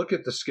if you look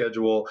at the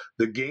schedule,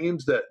 the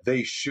games that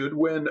they should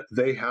win,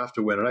 they have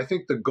to win. And I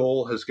think the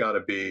goal has got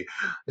to be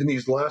in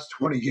these last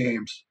 20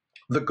 games.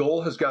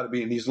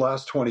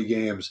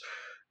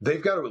 They've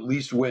got to at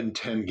least win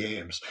 10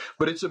 games.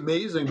 But it's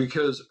amazing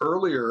because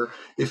earlier,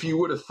 if you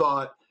would have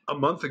thought a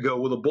month ago,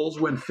 well, the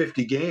Bulls win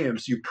 50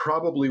 games, you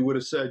probably would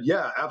have said,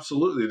 yeah,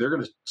 absolutely. They're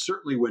going to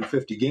certainly win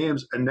 50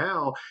 games. And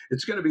now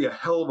it's going to be a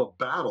hell of a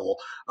battle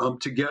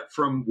to get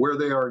from where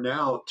they are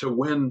now to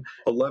win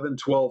 11,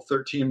 12,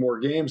 13 more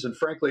games. And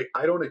frankly,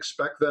 I don't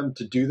expect them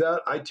to do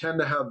that. I tend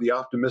to have the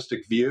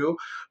optimistic view,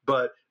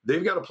 but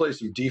they've got to play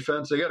some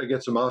defense. They got to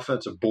get some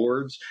offensive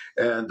boards,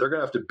 and they're going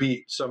to have to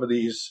beat some of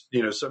these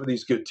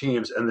good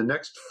teams. And the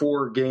next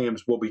 4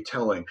 games will be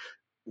telling.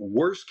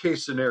 Worst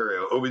case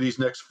scenario over these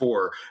next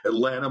 4,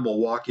 Atlanta,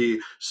 Milwaukee,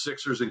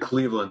 Sixers, and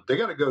Cleveland, they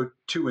got to go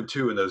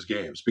 2-2 in those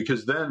games,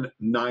 because then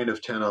 9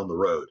 of 10 on the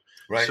road.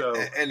 Right. So,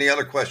 and the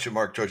other question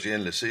mark towards the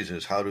end of the season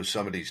is, how do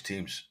some of these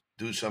teams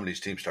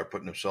start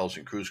putting themselves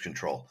in cruise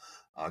control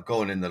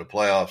going into the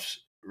playoffs,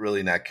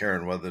 really not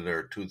caring whether they're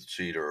a 2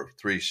 seed or a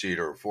 3 seed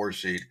or a 4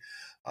 seed?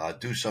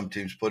 Do some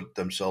teams put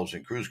themselves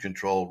in cruise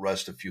control,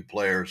 rest a few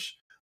players,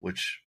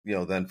 which,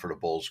 then for the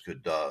Bulls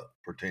could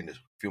pertain to a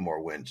few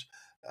more wins?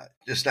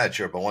 Just not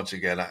sure. But once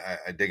again,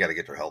 they got to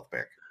get their health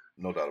back.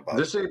 No doubt about it.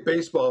 This ain't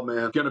baseball,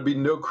 man. Going to be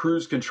no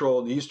cruise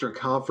control in the Eastern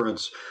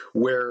Conference,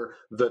 where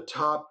the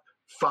top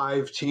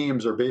 5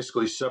 teams are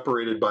basically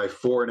separated by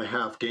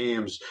 4.5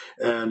 games.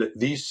 And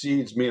these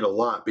seeds mean a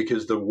lot,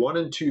 because the 1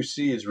 and 2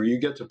 seeds, where you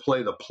get to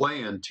play the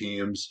play-in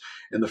teams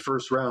in the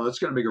first round, that's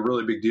going to make a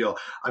really big deal.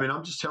 I mean,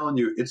 I'm just telling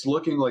you, it's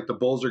looking like the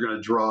Bulls are going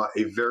to draw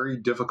a very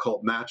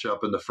difficult matchup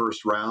in the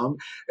first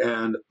round.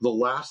 And the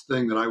last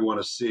thing that I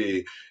want to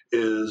see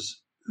is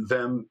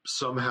them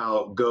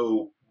somehow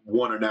go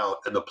one and out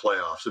in the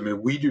playoffs. I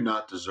mean, we do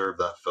not deserve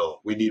that, Phil.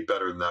 We need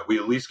better than that. We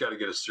at least got to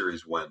get a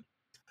series win.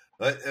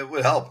 It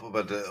would help,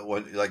 but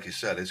like you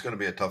said, it's going to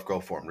be a tough go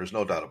for them. There's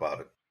no doubt about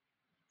it.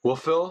 Well,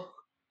 Phil,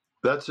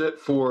 that's it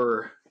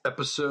for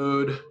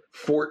episode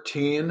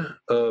 14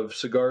 of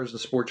Cigars and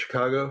Sports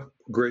Chicago.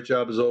 Great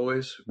job as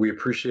always. We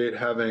appreciate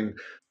having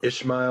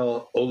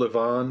Ismael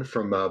Olivan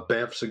from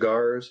B.A.M.F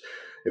Cigars.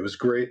 It was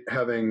great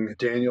having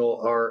Daniel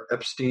R.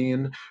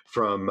 Epstein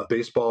from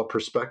Baseball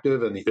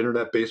Perspective and the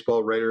Internet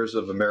Baseball Writers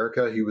of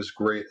America. He was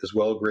great as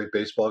well. Great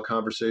baseball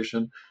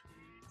conversation.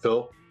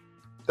 Phil,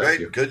 thank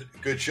you.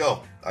 Good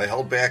show. I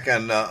held back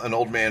on an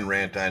old man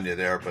rant on you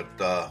there,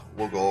 but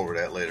we'll go over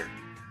that later.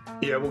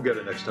 Yeah, we'll get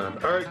it next time.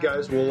 All right,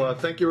 guys. Well,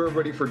 thank you,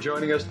 everybody, for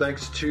joining us.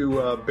 Thanks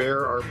to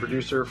Bear, our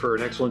producer, for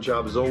an excellent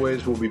job as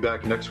always. We'll be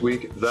back next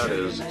week. That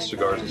is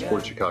Cigars and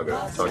Sports Chicago.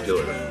 Talk to you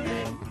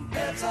later.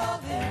 That's all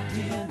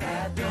empty and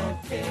I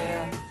don't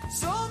care.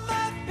 So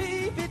my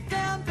baby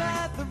down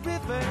by the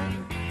river,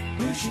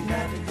 wishing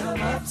I could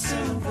come up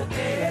soon for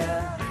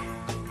air.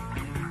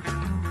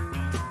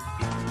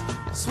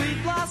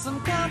 Sweet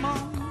blossom, come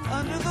on,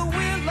 under the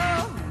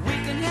willow. We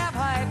can have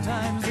high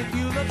times if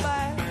you look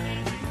back.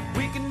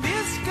 We can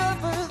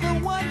discover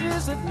the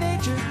wonders of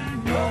nature,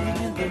 rolling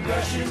in the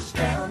rushes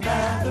down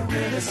by the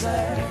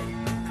riverside.